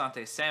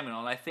Asante Samuel,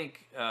 and I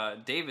think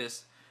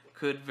Davis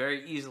could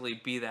very easily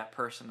be that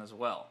person as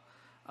well.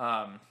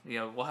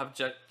 We'll have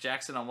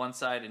Jackson on one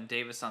side and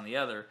Davis on the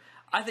other.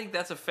 I think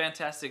that's a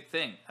fantastic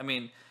thing. I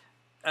mean.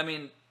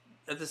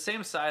 At the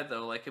same side,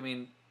 though, like, I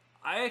mean,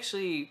 I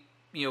actually,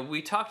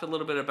 we talked a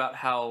little bit about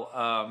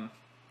how,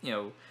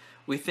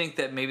 we think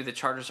that maybe the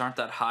Chargers aren't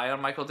that high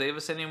on Michael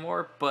Davis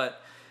anymore.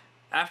 But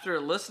after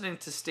listening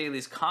to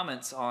Staley's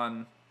comments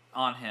on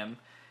him,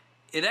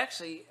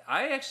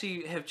 I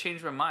actually have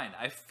changed my mind.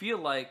 I feel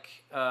like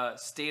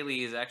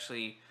Staley is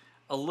actually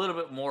a little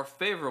bit more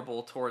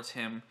favorable towards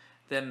him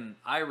than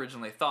I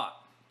originally thought.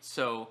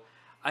 So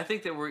I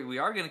think that we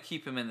are going to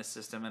keep him in the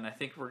system, and I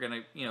think we're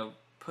going to,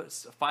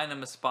 find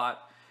him a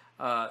spot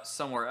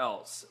somewhere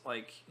else,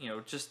 like,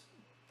 just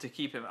to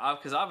keep him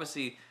out, because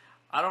obviously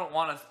I don't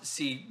want to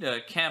see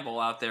Campbell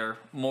out there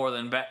more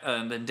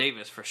than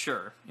Davis for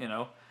sure.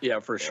 Yeah,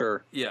 for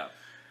sure. Yeah.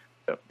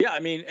 Yeah, I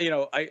mean,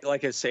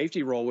 like a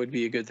safety role would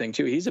be a good thing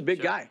too. He's a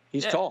big guy.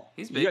 He's tall.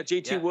 He's big. You got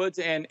JT Woods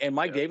and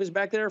Mike Davis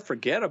back there.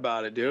 Forget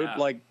about it, dude. Yeah.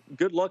 Like,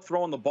 good luck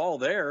throwing the ball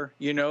there.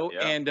 And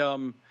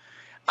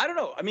I don't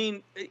know. I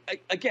mean,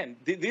 again,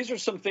 these are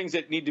some things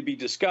that need to be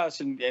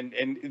discussed,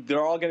 and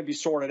they're all going to be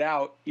sorted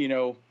out.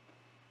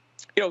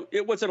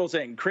 What's that old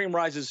saying? Cream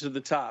rises to the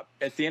top.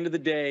 At the end of the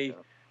day,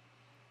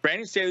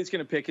 Brandon Staley's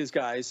going to pick his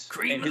guys,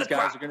 and his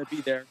guys are going to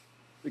be there.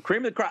 The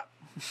cream of the crop.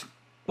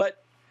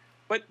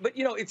 But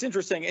it's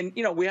interesting, and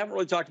we haven't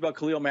really talked about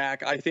Khalil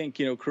Mack. I think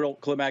Khalil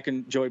Mack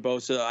and Joey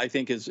Bosa, I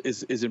think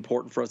is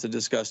important for us to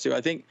discuss too.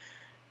 I think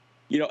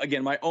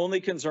again, my only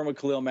concern with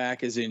Khalil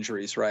Mack is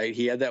injuries. Right,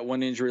 he had that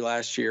one injury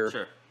last year.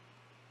 Sure.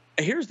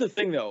 Here's the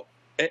thing, though.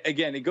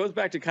 Again, it goes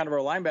back to kind of our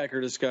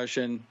linebacker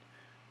discussion.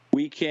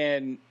 We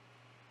can,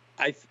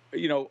 Kyle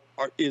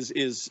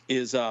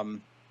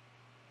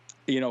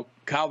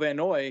Van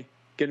Noy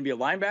going to be a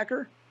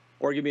linebacker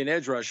or going to be an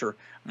edge rusher?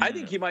 Mm-hmm. I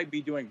think he might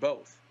be doing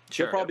both.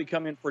 Sure. He'll probably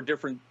come in for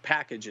different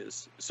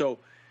packages. So,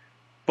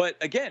 but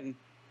again,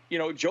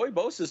 Joey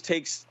Bosa's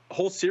takes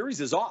whole series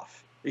is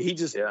off. He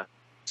just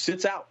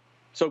sits out.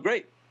 So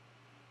great.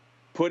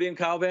 Put in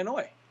Kyle Van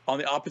Noy on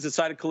the opposite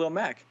side of Khalil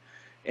Mack,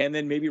 and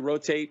then maybe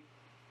rotate.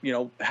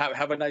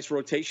 Have a nice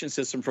rotation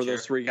system for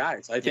those three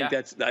guys. I think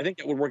that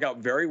would work out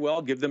very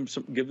well. Give them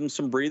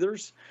some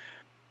breathers,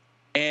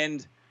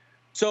 and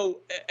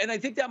I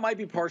think that might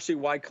be partially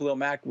why Khalil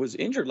Mack was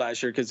injured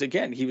last year, because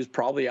again, he was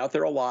probably out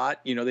there a lot.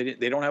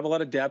 They don't have a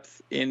lot of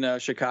depth in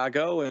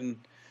Chicago, and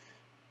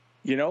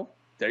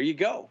there you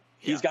go.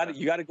 You got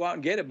to go out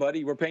and get it,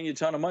 buddy. We're paying you a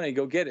ton of money.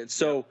 Go get it.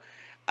 So.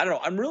 I don't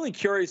know. I'm really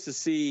curious to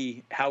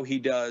see how he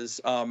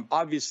does.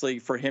 Obviously,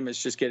 for him,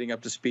 it's just getting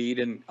up to speed,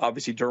 and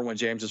obviously Derwin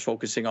James is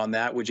focusing on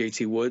that with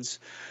JT Woods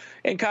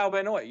and Kyle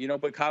Van Noy.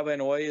 But Kyle Van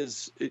Noy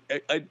is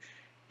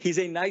he's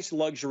a nice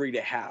luxury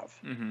to have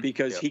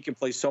because he can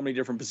play so many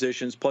different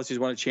positions. Plus, he's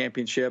won a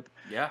championship.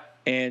 Yeah.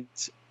 And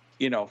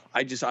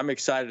I'm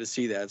excited to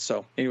see that.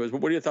 So, anyways,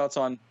 what are your thoughts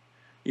on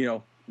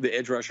the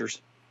edge rushers?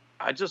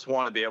 I just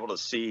want to be able to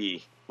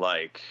see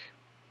a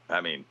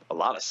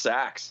lot of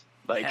sacks.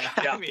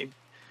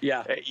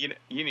 Yeah.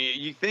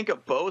 You think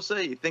of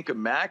Bosa, you think of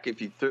Mack.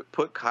 If you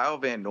put Kyle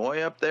Van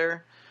Noy up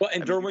there, well,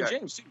 and Derwin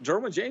James.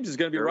 Derwin James is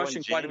going to be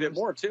rushing quite a bit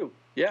more too.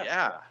 Yeah.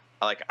 Yeah.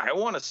 I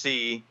want to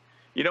see.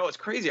 It's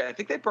crazy. I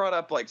think they brought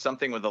up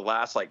something with the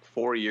last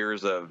 4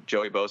 years of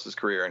Joey Bosa's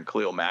career and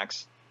Khalil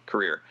Mack's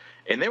career,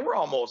 and they were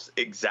almost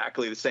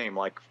exactly the same.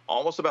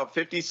 Almost about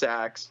 50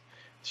 sacks.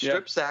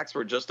 Strip sacks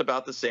were just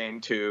about the same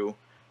too.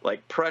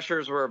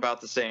 Pressures were about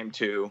the same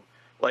too.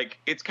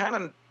 It's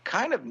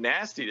kind of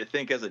nasty to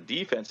think as a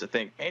defense to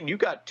think, man, you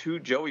got two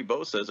Joey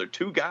Bosas or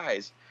two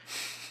guys.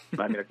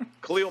 A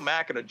Khalil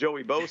Mack and a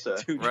Joey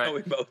Bosa. Two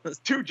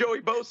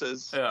Joey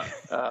Bosas.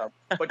 Yeah.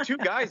 But two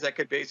guys that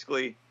could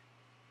basically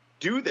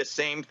do the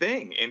same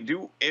thing and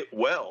do it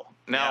well.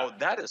 Now,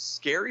 that is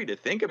scary to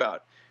think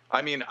about.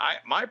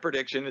 My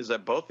prediction is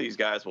that both these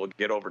guys will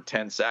get over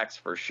 10 sacks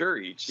for sure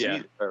each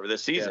season or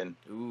this season.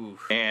 Yeah. Ooh,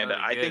 and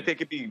I think they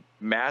could be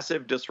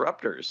massive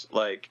disruptors.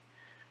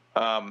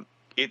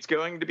 It's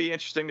going to be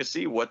interesting to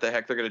see what the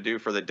heck they're going to do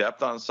for the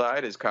depth on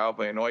side. Is Kyle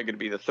Van Noy going to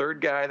be the third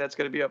guy that's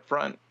going to be up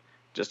front,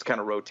 just to kind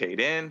of rotate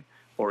in?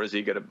 Or is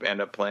he going to end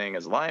up playing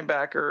as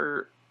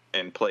linebacker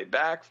and play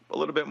back a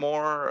little bit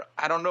more?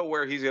 I don't know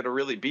where he's going to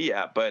really be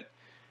at, but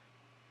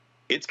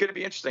it's going to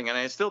be interesting. And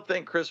I still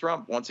think Chris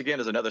Rump, once again,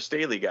 is another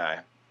Staley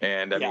guy.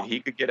 And, he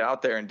could get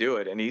out there and do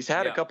it. And he's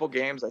had a couple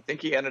games. I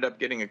think he ended up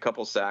getting a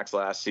couple sacks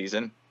last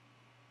season.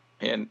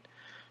 And,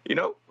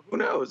 who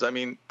knows?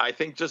 I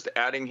think just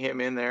adding him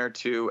in there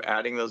too,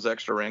 adding those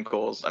extra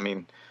wrinkles.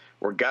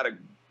 We've got a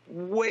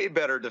way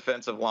better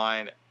defensive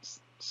line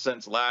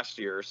since last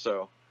year.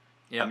 So,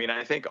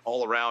 I think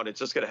all around it's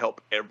just going to help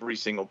every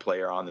single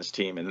player on this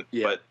team.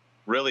 But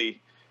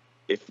really,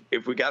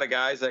 if we got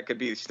guys that could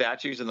be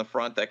statues in the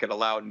front that could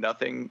allow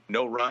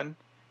no run,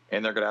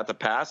 and they're going to have to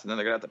pass, and then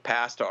they're going to have to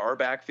pass to our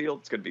backfield,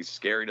 it's going to be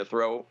scary to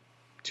throw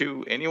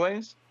to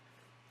anyways.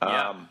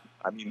 The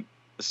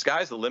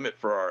sky's the limit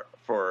for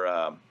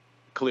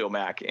Khalil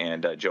Mack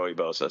and Joey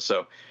Bosa.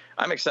 So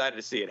I'm excited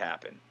to see it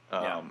happen.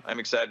 I'm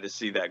excited to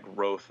see that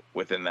growth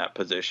within that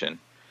position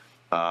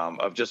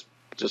of just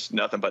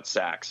nothing but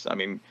sacks.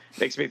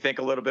 Makes me think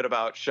a little bit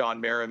about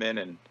Sean Merriman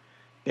and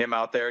him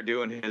out there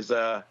doing his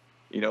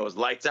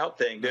lights out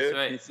thing, dude.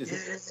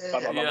 That's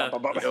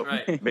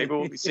right. Maybe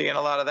we'll be seeing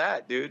a lot of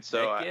that, dude.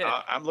 So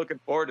I'm looking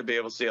forward to be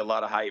able to see a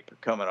lot of hype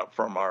coming up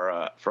from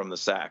from the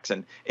sacks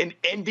and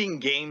ending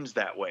games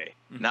that way,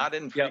 not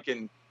in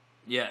freaking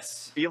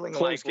feeling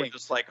close we're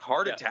just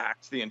heart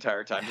attacks the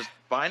entire time. Just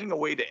finding a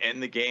way to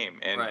end the game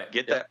and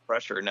get that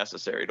pressure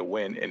necessary to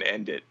win and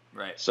end it.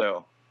 Right.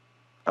 So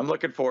I'm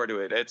looking forward to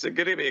it. It's going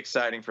to be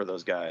exciting for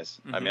those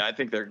guys. I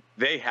think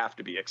they have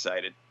to be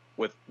excited.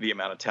 with the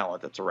amount of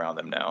talent that's around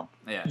them now.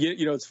 Yeah.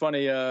 You know, it's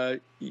funny.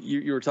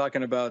 You were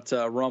talking about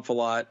Rumpf a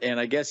lot, and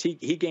I guess he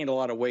gained a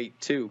lot of weight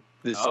too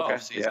this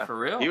offseason. Yeah, for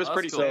real. He was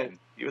pretty cool. thin.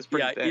 He was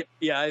pretty thin.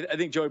 Yeah. I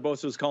think Joey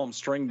Bosa was calling him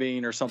string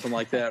bean or something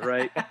like that,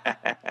 right?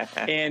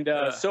 And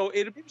so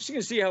it'll be interesting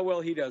to see how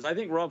well he does. I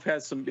think Rumpf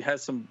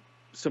has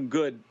some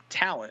good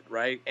talent,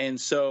 right? And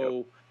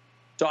so.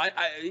 So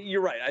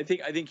you're right. I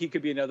think he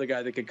could be another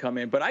guy that could come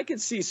in, but I could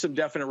see some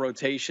definite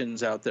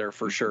rotations out there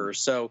for sure.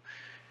 So,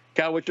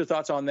 Kyle, what's your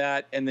thoughts on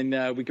that? And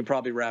then we could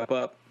probably wrap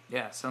up.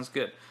 Yeah, sounds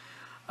good.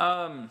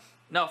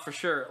 No, for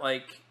sure.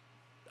 Like,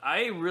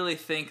 I really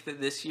think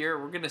that this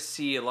year we're going to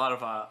see a lot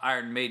of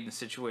Iron Maiden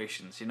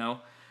situations. You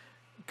know,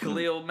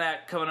 Khalil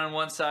Mack coming on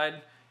one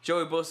side,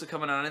 Joey Bosa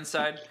coming on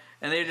inside,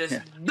 and they just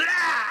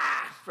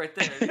right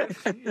there.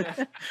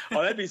 Yeah.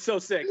 Oh, that'd be so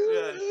sick.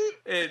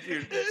 Yeah.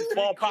 Dude,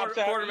 Ball pops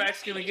out.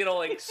 Quarterback's gonna get all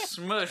like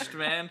smushed,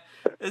 man.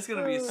 It's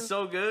gonna be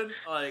so good.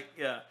 Like,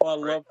 yeah.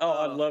 Oh,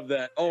 I love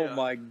that. Oh yeah.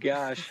 my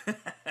gosh,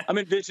 I'm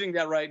envisioning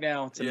that right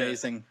now. It's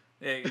amazing.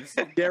 Yeah,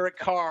 Derek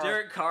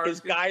Carr, his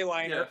guy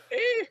liner.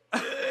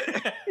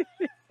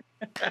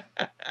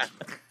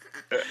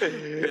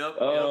 Yep.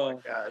 Oh my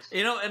gosh.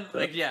 You know, and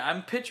like, yeah,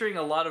 I'm picturing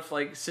a lot of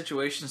like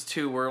situations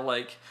too where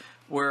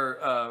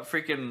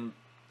freaking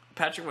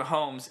Patrick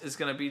Mahomes is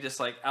going to be just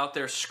like out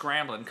there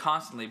scrambling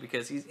constantly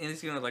because he's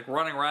going to like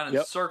running around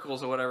in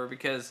circles or whatever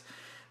because,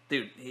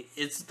 dude,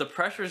 the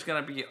pressure is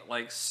going to be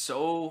like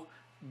so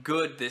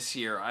good this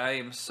year. I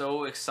am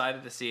so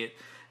excited to see it,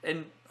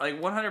 and like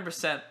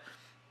 100%.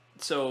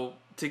 So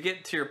to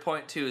get to your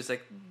point too is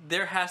like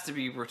there has to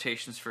be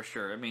rotations for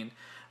sure. I mean,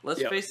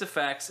 let's face the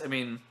facts. I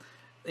mean,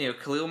 you know,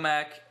 Khalil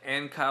Mack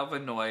and Kyle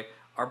Van Noy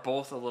are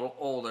both a little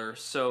older,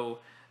 so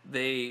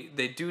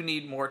they do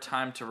need more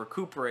time to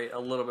recuperate a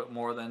little bit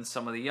more than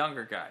some of the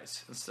younger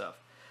guys and stuff.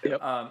 Yep.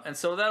 And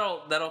so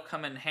that'll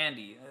come in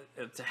handy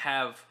to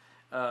have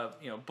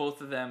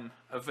both of them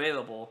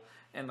available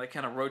and like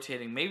kind of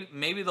rotating.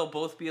 Maybe they'll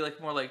both be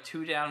like more like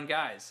 2 down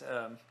guys,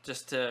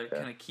 just to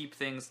kind of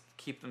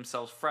keep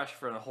themselves fresh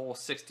for the whole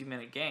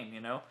 60-minute game.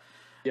 You know.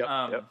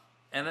 Yep.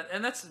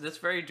 And that's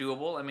very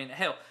doable. I mean,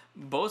 hell,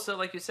 Bosa,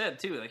 like you said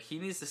too, like he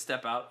needs to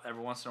step out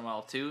every once in a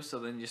while too. So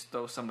then you just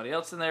throw somebody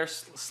else in there,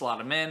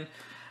 slot him in,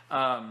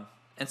 and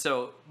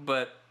so.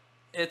 But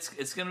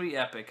it's gonna be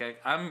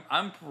epic.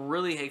 I'm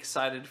really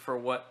excited for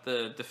what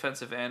the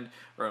defensive end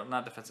or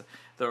not defensive,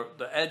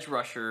 the edge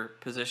rusher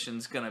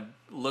position's gonna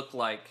look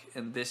like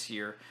in this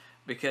year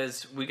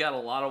because we got a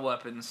lot of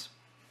weapons,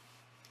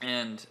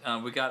 and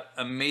we got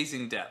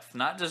amazing depth,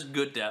 not just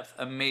good depth,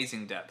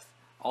 amazing depth.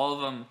 All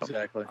of them,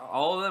 exactly.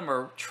 All of them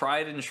are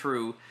tried and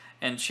true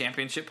and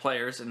championship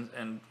players,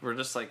 and we're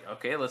just like,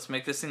 okay, let's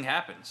make this thing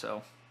happen.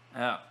 So,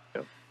 yeah.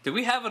 Yep. Do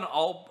we have an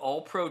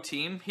all pro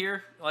team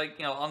here? Like,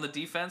 you know, on the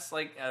defense,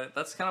 like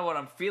that's kind of what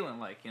I'm feeling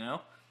like, you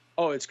know.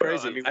 Oh, it's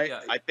crazy.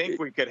 I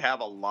think we could have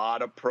a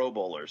lot of Pro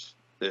Bowlers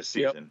this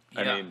season.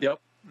 Yep. I mean,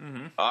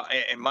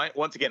 Mm-hmm.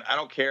 once again, I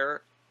don't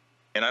care,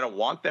 and I don't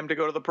want them to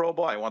go to the Pro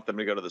Bowl. I want them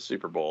to go to the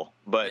Super Bowl,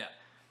 but. Yeah.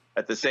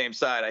 At the same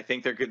side, I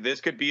think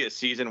this could be a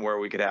season where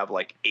we could have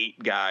like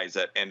 8 guys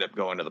that end up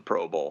going to the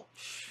Pro Bowl.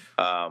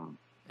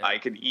 I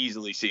could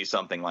easily see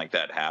something like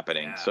that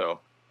happening. Yeah. So,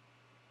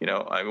 you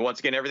know, I mean, once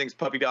again, everything's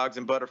puppy dogs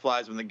and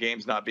butterflies when the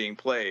game's not being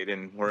played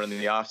and we're in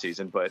the off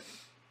season. But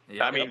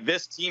I mean,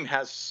 this team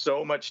has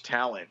so much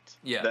talent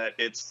that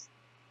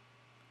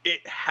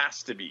it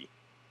has to be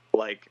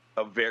like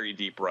a very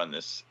deep run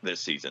this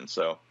season.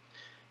 So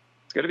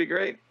it's going to be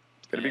great.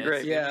 It's going to be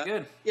great. Yeah.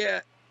 Good. Yeah.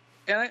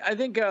 And I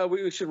think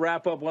we should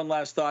wrap up one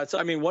last thought.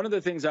 I mean, one of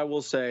the things I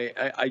will say,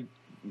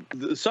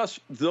 thus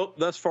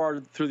far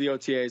through the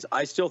OTAs,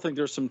 I still think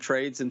there's some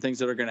trades and things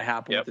that are going to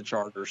happen with the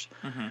Chargers.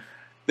 Mm-hmm.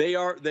 They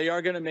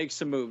are going to make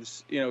some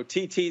moves. You know,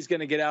 TT's going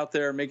to get out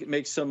there,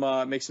 make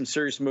some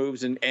serious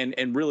moves,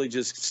 and really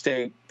just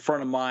stay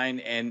front of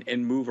mind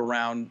and move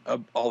around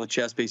all the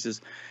chess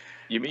pieces.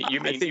 You mean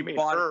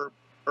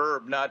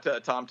Herb, not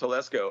Tom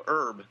Telesco.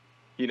 Herb,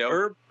 you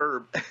know,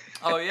 Herb.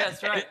 Oh yeah,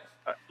 that's right.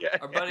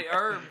 Our buddy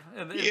Herb.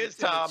 He is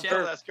Tom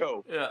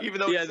Telesco. Yeah.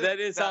 Even though that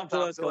is Tom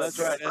Telesco. That's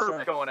right. That's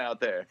Herb going out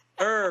there.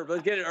 Herb,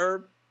 let's get it,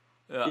 Herb.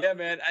 Yeah,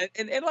 man.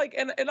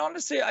 And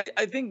honestly,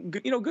 I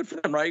think, you know, good for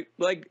them, right?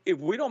 Like, if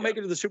we don't make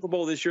it to the Super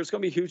Bowl this year, it's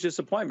going to be a huge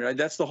disappointment, right?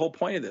 That's the whole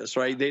point of this,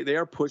 right? They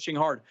are pushing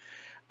hard.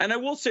 And I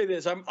will say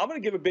this, I'm going to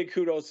give a big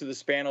kudos to the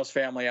Spanos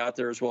family out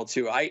there as well,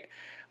 too. I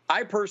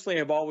personally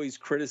have always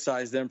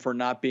criticized them for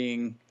not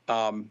being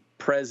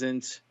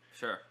present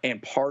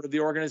and part of the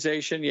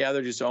organization. Yeah,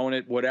 they just own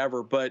it,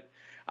 whatever. But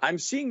I'm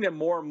seeing them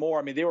more and more.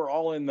 I mean, they were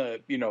all in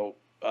the, you know,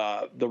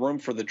 the room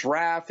for the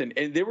draft, and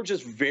they were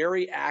just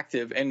very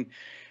active. And,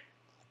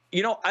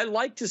 you know, I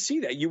like to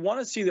see that. You want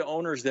to see the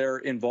owners there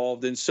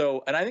involved. And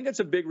I think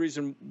that's a big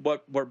reason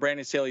what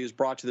Brandon Staley has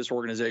brought to this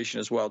organization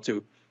as well,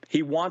 too.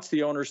 He wants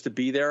the owners to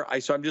be there.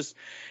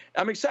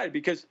 I'm excited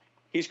because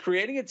he's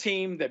creating a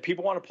team that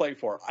people want to play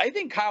for. I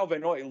think Kyle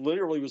Van Noy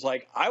literally was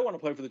like, I want to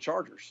play for the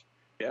Chargers.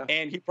 Yeah.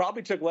 And he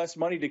probably took less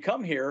money to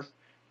come here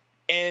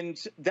And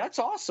that's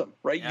awesome,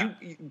 right?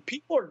 Yeah.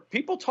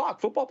 People talk,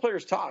 football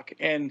players talk,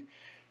 and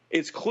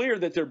it's clear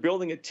that they're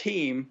building a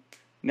team.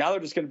 Now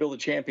they're just going to build a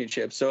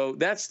championship. So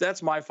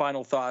that's my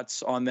final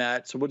thoughts on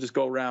that. So we'll just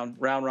go round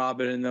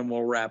robin, and then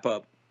we'll wrap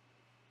up.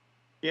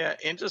 Yeah,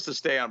 and just to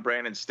stay on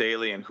Brandon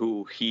Staley and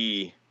who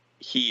he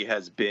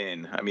has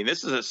been. I mean,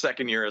 this is his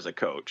second year as a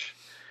coach.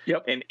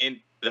 Yep. And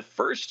the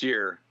first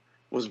year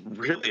was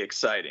really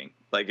exciting.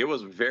 Like, it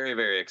was very,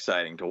 very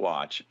exciting to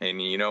watch.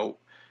 And, you know,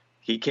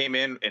 he came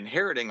in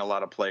inheriting a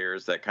lot of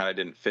players that kind of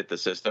didn't fit the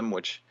system,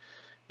 which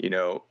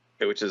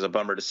is a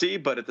bummer to see.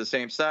 But at the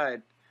same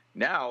side,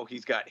 now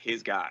he's got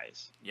his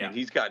guys. Yeah. And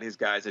he's got his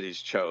guys that he's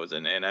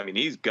chosen. And, I mean,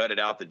 he's gutted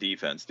out the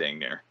defense dang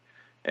near.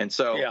 And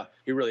so yeah,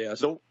 he really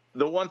has.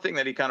 The one thing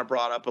that he kind of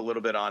brought up a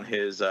little bit on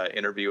his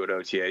interview at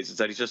OTAs is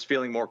that he's just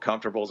feeling more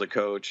comfortable as a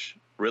coach,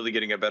 really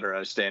getting a better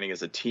understanding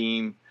as a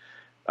team.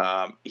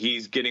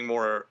 He's getting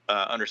more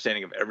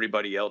understanding of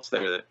everybody else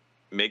there that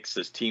makes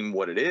this team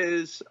what it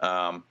is.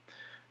 And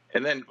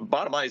then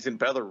bottom line, he's in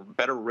better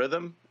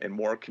rhythm and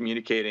more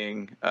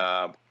communicating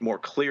more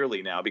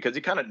clearly now because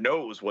he kind of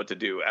knows what to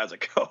do as a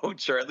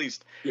coach, or at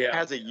least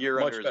has a year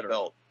under his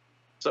belt.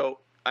 So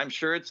I'm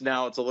sure it's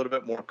a little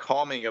bit more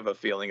calming of a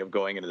feeling of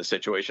going into the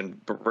situation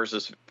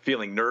versus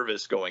feeling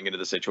nervous going into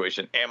the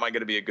situation. Am I going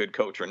to be a good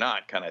coach or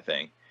not, kind of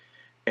thing.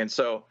 And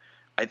so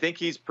I think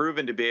he's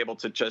proven to be able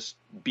to just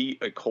be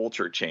a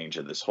culture change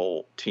of this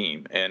whole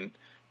team. And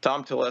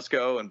Tom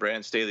Telesco and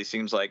Brandon Staley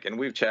seems like, and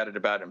we've chatted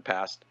about in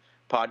past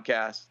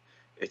podcasts,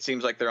 it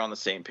seems like they're on the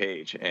same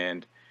page.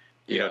 And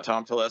you know,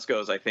 Tom Telesco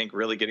is, I think,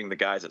 really getting the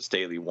guys that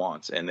Staley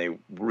wants, and they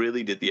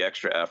really did the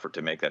extra effort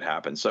to make that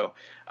happen. So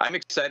I'm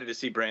excited to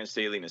see Brandon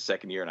Staley in his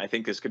second year, and I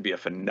think this could be a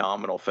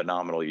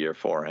phenomenal year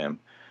for him.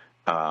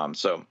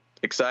 So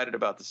excited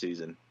about the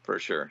season for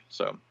sure.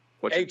 So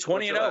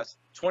 20-0,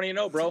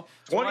 20-0, bro.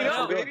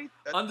 20-0, baby.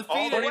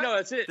 Undefeated. 20-0,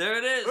 that's it. There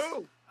it is.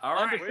 Ooh. All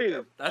right.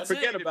 Undefeated. That's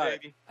Forget it, about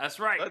baby. it. That's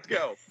right. Let's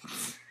go.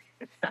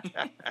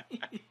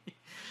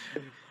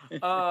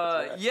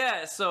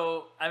 Yeah,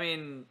 so, I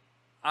mean,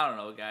 I don't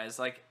know, guys.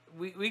 Like,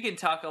 we can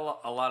talk a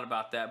lot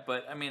about that,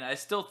 but, I mean, I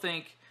still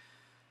think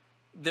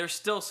there's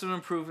still some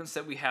improvements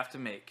that we have to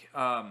make.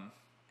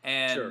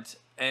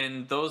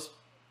 And those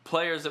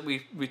players that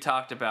we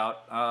talked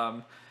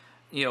about,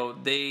 you know,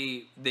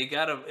 they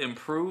got to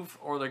improve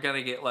or they're going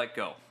to get let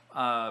go.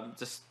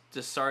 Just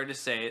sorry to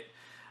say it.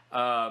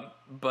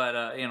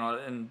 But you know,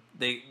 and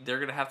they're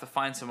going to have to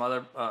find some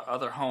other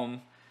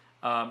home.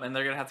 And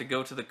they're going to have to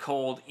go to the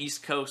cold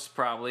East Coast,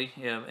 probably,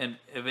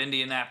 of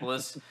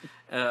Indianapolis.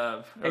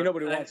 Ain't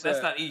nobody wants that's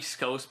that. not East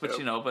Coast, but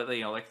you know,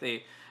 like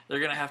they're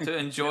going to have to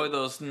enjoy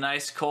those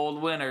nice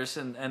cold winters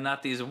and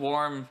not these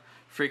warm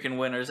freaking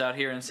winters out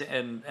here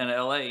in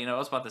LA. You know, I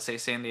was about to say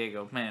San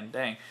Diego. Man,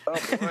 dang. Oh, boy.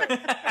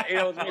 Hey,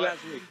 that was me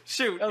last week.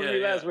 Shoot, that was me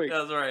last week.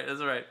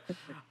 That's right.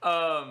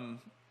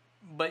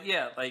 But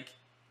yeah, like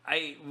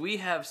we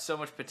have so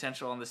much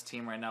potential on this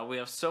team right now. We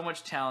have so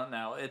much talent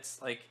now. It's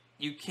like,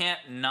 you can't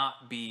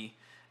not be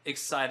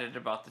excited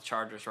about the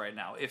Chargers right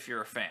now if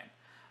you're a fan.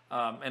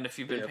 And if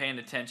you've been paying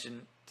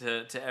attention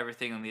to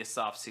everything in this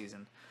off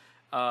season.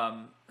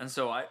 And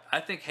so I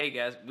think, hey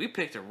guys, we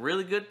picked a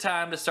really good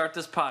time to start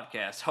this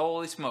podcast.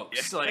 Holy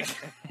smokes. Like,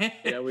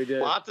 yeah, we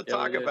did. A lot to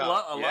talk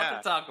about. A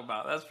lot to talk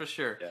about, that's for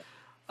sure. Yeah.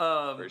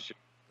 For sure.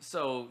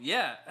 So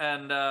yeah,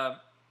 and I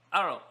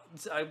don't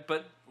know.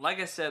 But like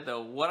I said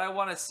though, what I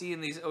want to see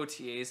in these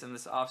OTAs and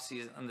this off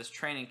season and this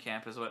training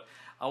camp is what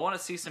I want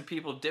to see some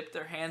people dip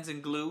their hands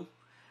in glue,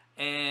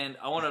 and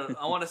I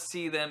want to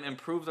see them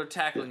improve their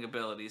tackling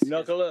abilities.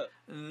 Knuckle up.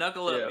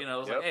 Yeah. You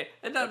know, it's like, hey,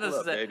 it doesn't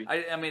necessarily.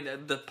 I mean,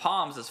 the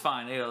palms is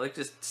fine. You know, like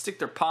just stick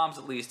their palms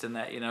at least in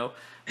that. You know,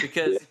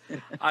 because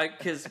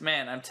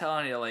man, I'm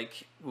telling you,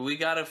 like we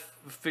got to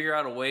figure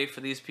out a way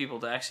for these people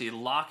to actually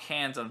lock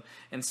hands on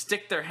and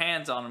stick their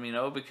hands on them. You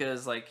know,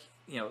 because like,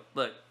 you know,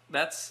 look,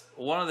 that's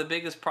one of the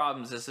biggest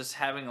problems is just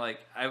having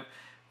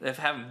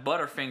having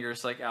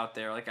butterfingers like out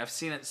there. Like I've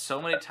seen it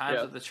so many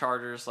times with the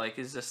Chargers. Like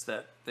it's just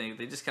that thing.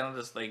 They just kind of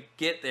just like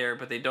get there,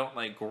 but they don't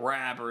like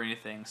grab or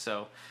anything.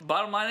 So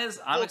bottom line is,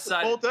 I'm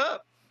excited. Bolt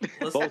up.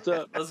 Bolt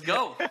up. Let's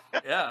go.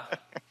 Yeah.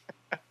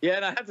 Yeah,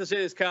 and I have to say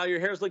this, Kyle. Your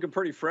hair's looking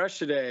pretty fresh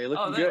today.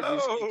 Looking good.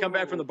 You come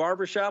back from the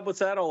barbershop. What's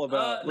that all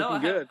about? No,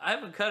 looking good. I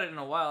haven't cut it in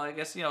a while. I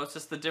guess, you know, it's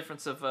just the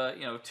difference of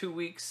 2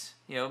 weeks.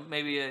 You know,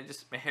 maybe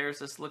just my hair's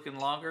just looking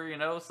longer. You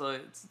know, so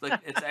it's like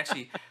it's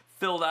actually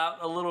filled out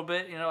a little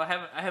bit. You know, I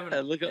haven't.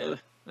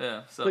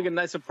 So looking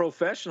nice and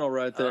professional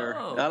right there.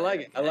 Oh, I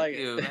like it. I like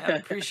you, it. Man. I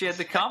appreciate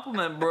the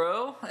compliment,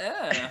 bro.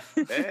 Yeah.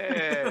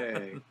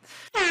 Hey.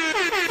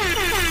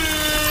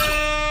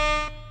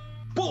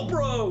 Bull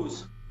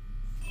Bros.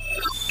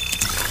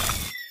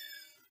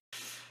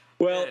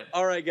 Well,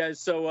 all right, guys.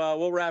 So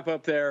we'll wrap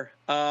up there.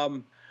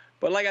 But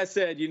like I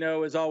said, you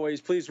know, as always,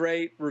 please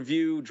rate,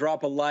 review,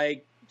 drop a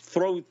like.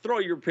 Throw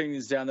your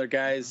opinions down there,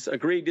 guys.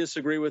 Agree,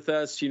 disagree with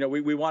us. You know,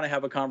 we want to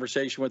have a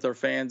conversation with the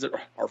fans of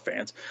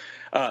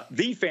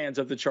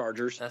the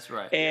Chargers. That's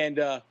right. And,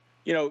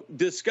 you know,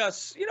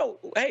 discuss, you know,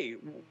 hey,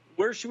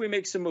 where should we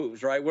make some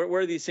moves, right? Where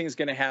are these things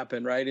going to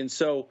happen, right? And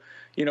so,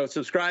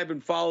 subscribe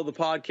and follow the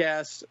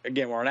podcast.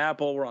 Again, we're on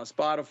Apple, we're on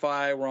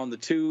Spotify, we're on the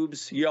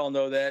tubes. You all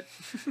know that,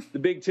 the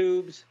big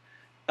tubes.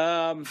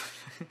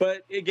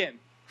 But again,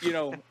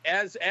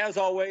 as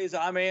always,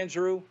 I'm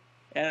Andrew,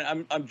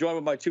 and I'm joined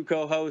with my two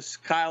co-hosts,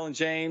 Kyle and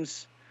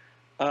James.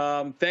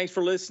 Thanks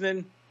for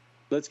listening.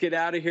 Let's get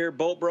out of here.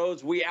 Bolt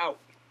Bros, we out.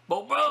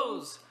 Bolt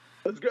Bros.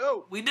 Let's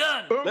go. We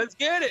done. Boom. Let's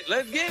get it.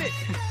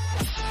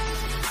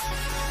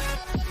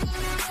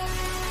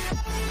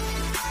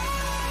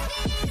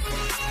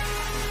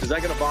 Is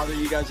that going to bother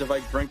you guys if I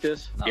drink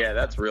this? No, Yeah,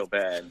 that's real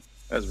bad.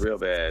 That's real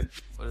bad.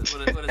 What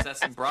is that?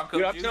 Some Bronco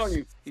Dude, juice? I'm telling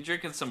you. You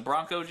drinking some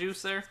Bronco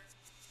juice there?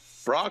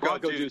 Bronco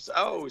juice.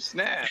 Oh,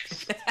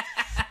 snaps.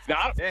 No,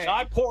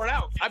 I pour it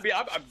out. I'm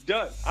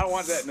done. I don't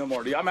want that no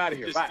more, dude. I'm out of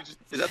here. Bye.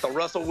 Is that the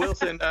Russell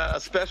Wilson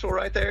special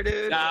right there,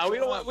 dude? Nah, we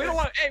don't want.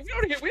 Hey,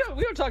 we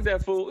don't talk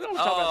that fool. We don't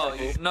talk about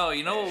that fool. No,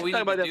 you know what we Talk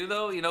need about to that- do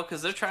though?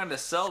 because they're trying to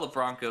sell the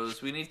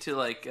Broncos. We need to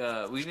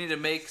we need to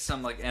make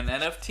some an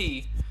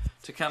NFT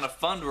to kind of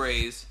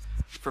fundraise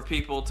for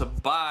people to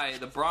buy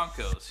the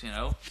Broncos.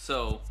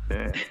 So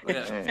yeah,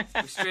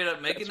 we straight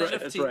up make an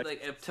That's NFT.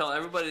 right. Tell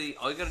everybody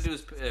all you gotta do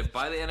is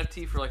buy the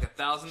NFT for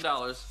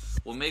 $1,000.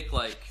 We'll make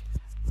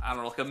I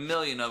don't know, 1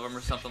 million of them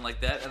or something like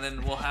that, and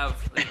then we'll have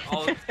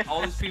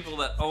all these people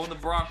that own the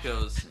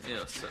Broncos.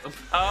 So.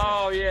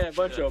 Oh yeah, a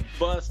bunch of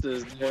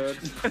busters, dude.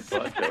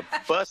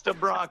 Busta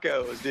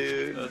Broncos,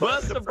 dude.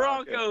 Bust the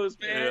Broncos,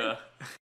 man. Yeah.